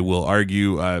bit. I will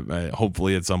argue,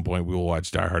 hopefully at some point we will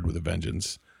watch Die Hard with a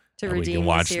Vengeance. To redeem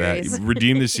the series.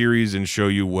 Redeem the series and show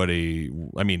you what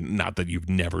not that you've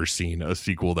never seen a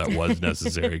sequel that was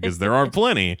necessary, because there are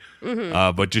plenty,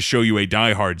 but to show you a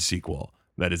Die Hard sequel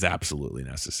that is absolutely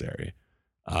necessary.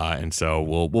 And so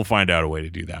we'll find out a way to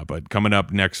do that. But coming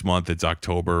up next month, it's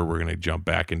October. We're going to jump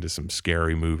back into some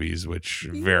scary movies, which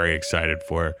I'm very excited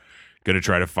for. Going to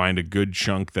try to find a good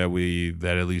chunk that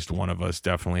at least one of us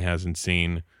definitely hasn't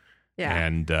seen. Yeah.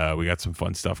 And we got some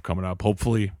fun stuff coming up.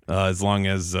 Hopefully, as long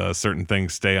as certain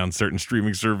things stay on certain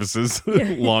streaming services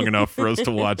long enough for us to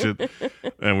watch it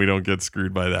and we don't get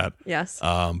screwed by that. Yes.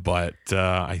 But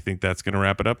I think that's going to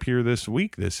wrap it up here this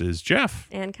week. This is Jeff.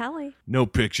 And Kelly. No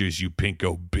pictures, you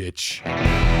pinko bitch.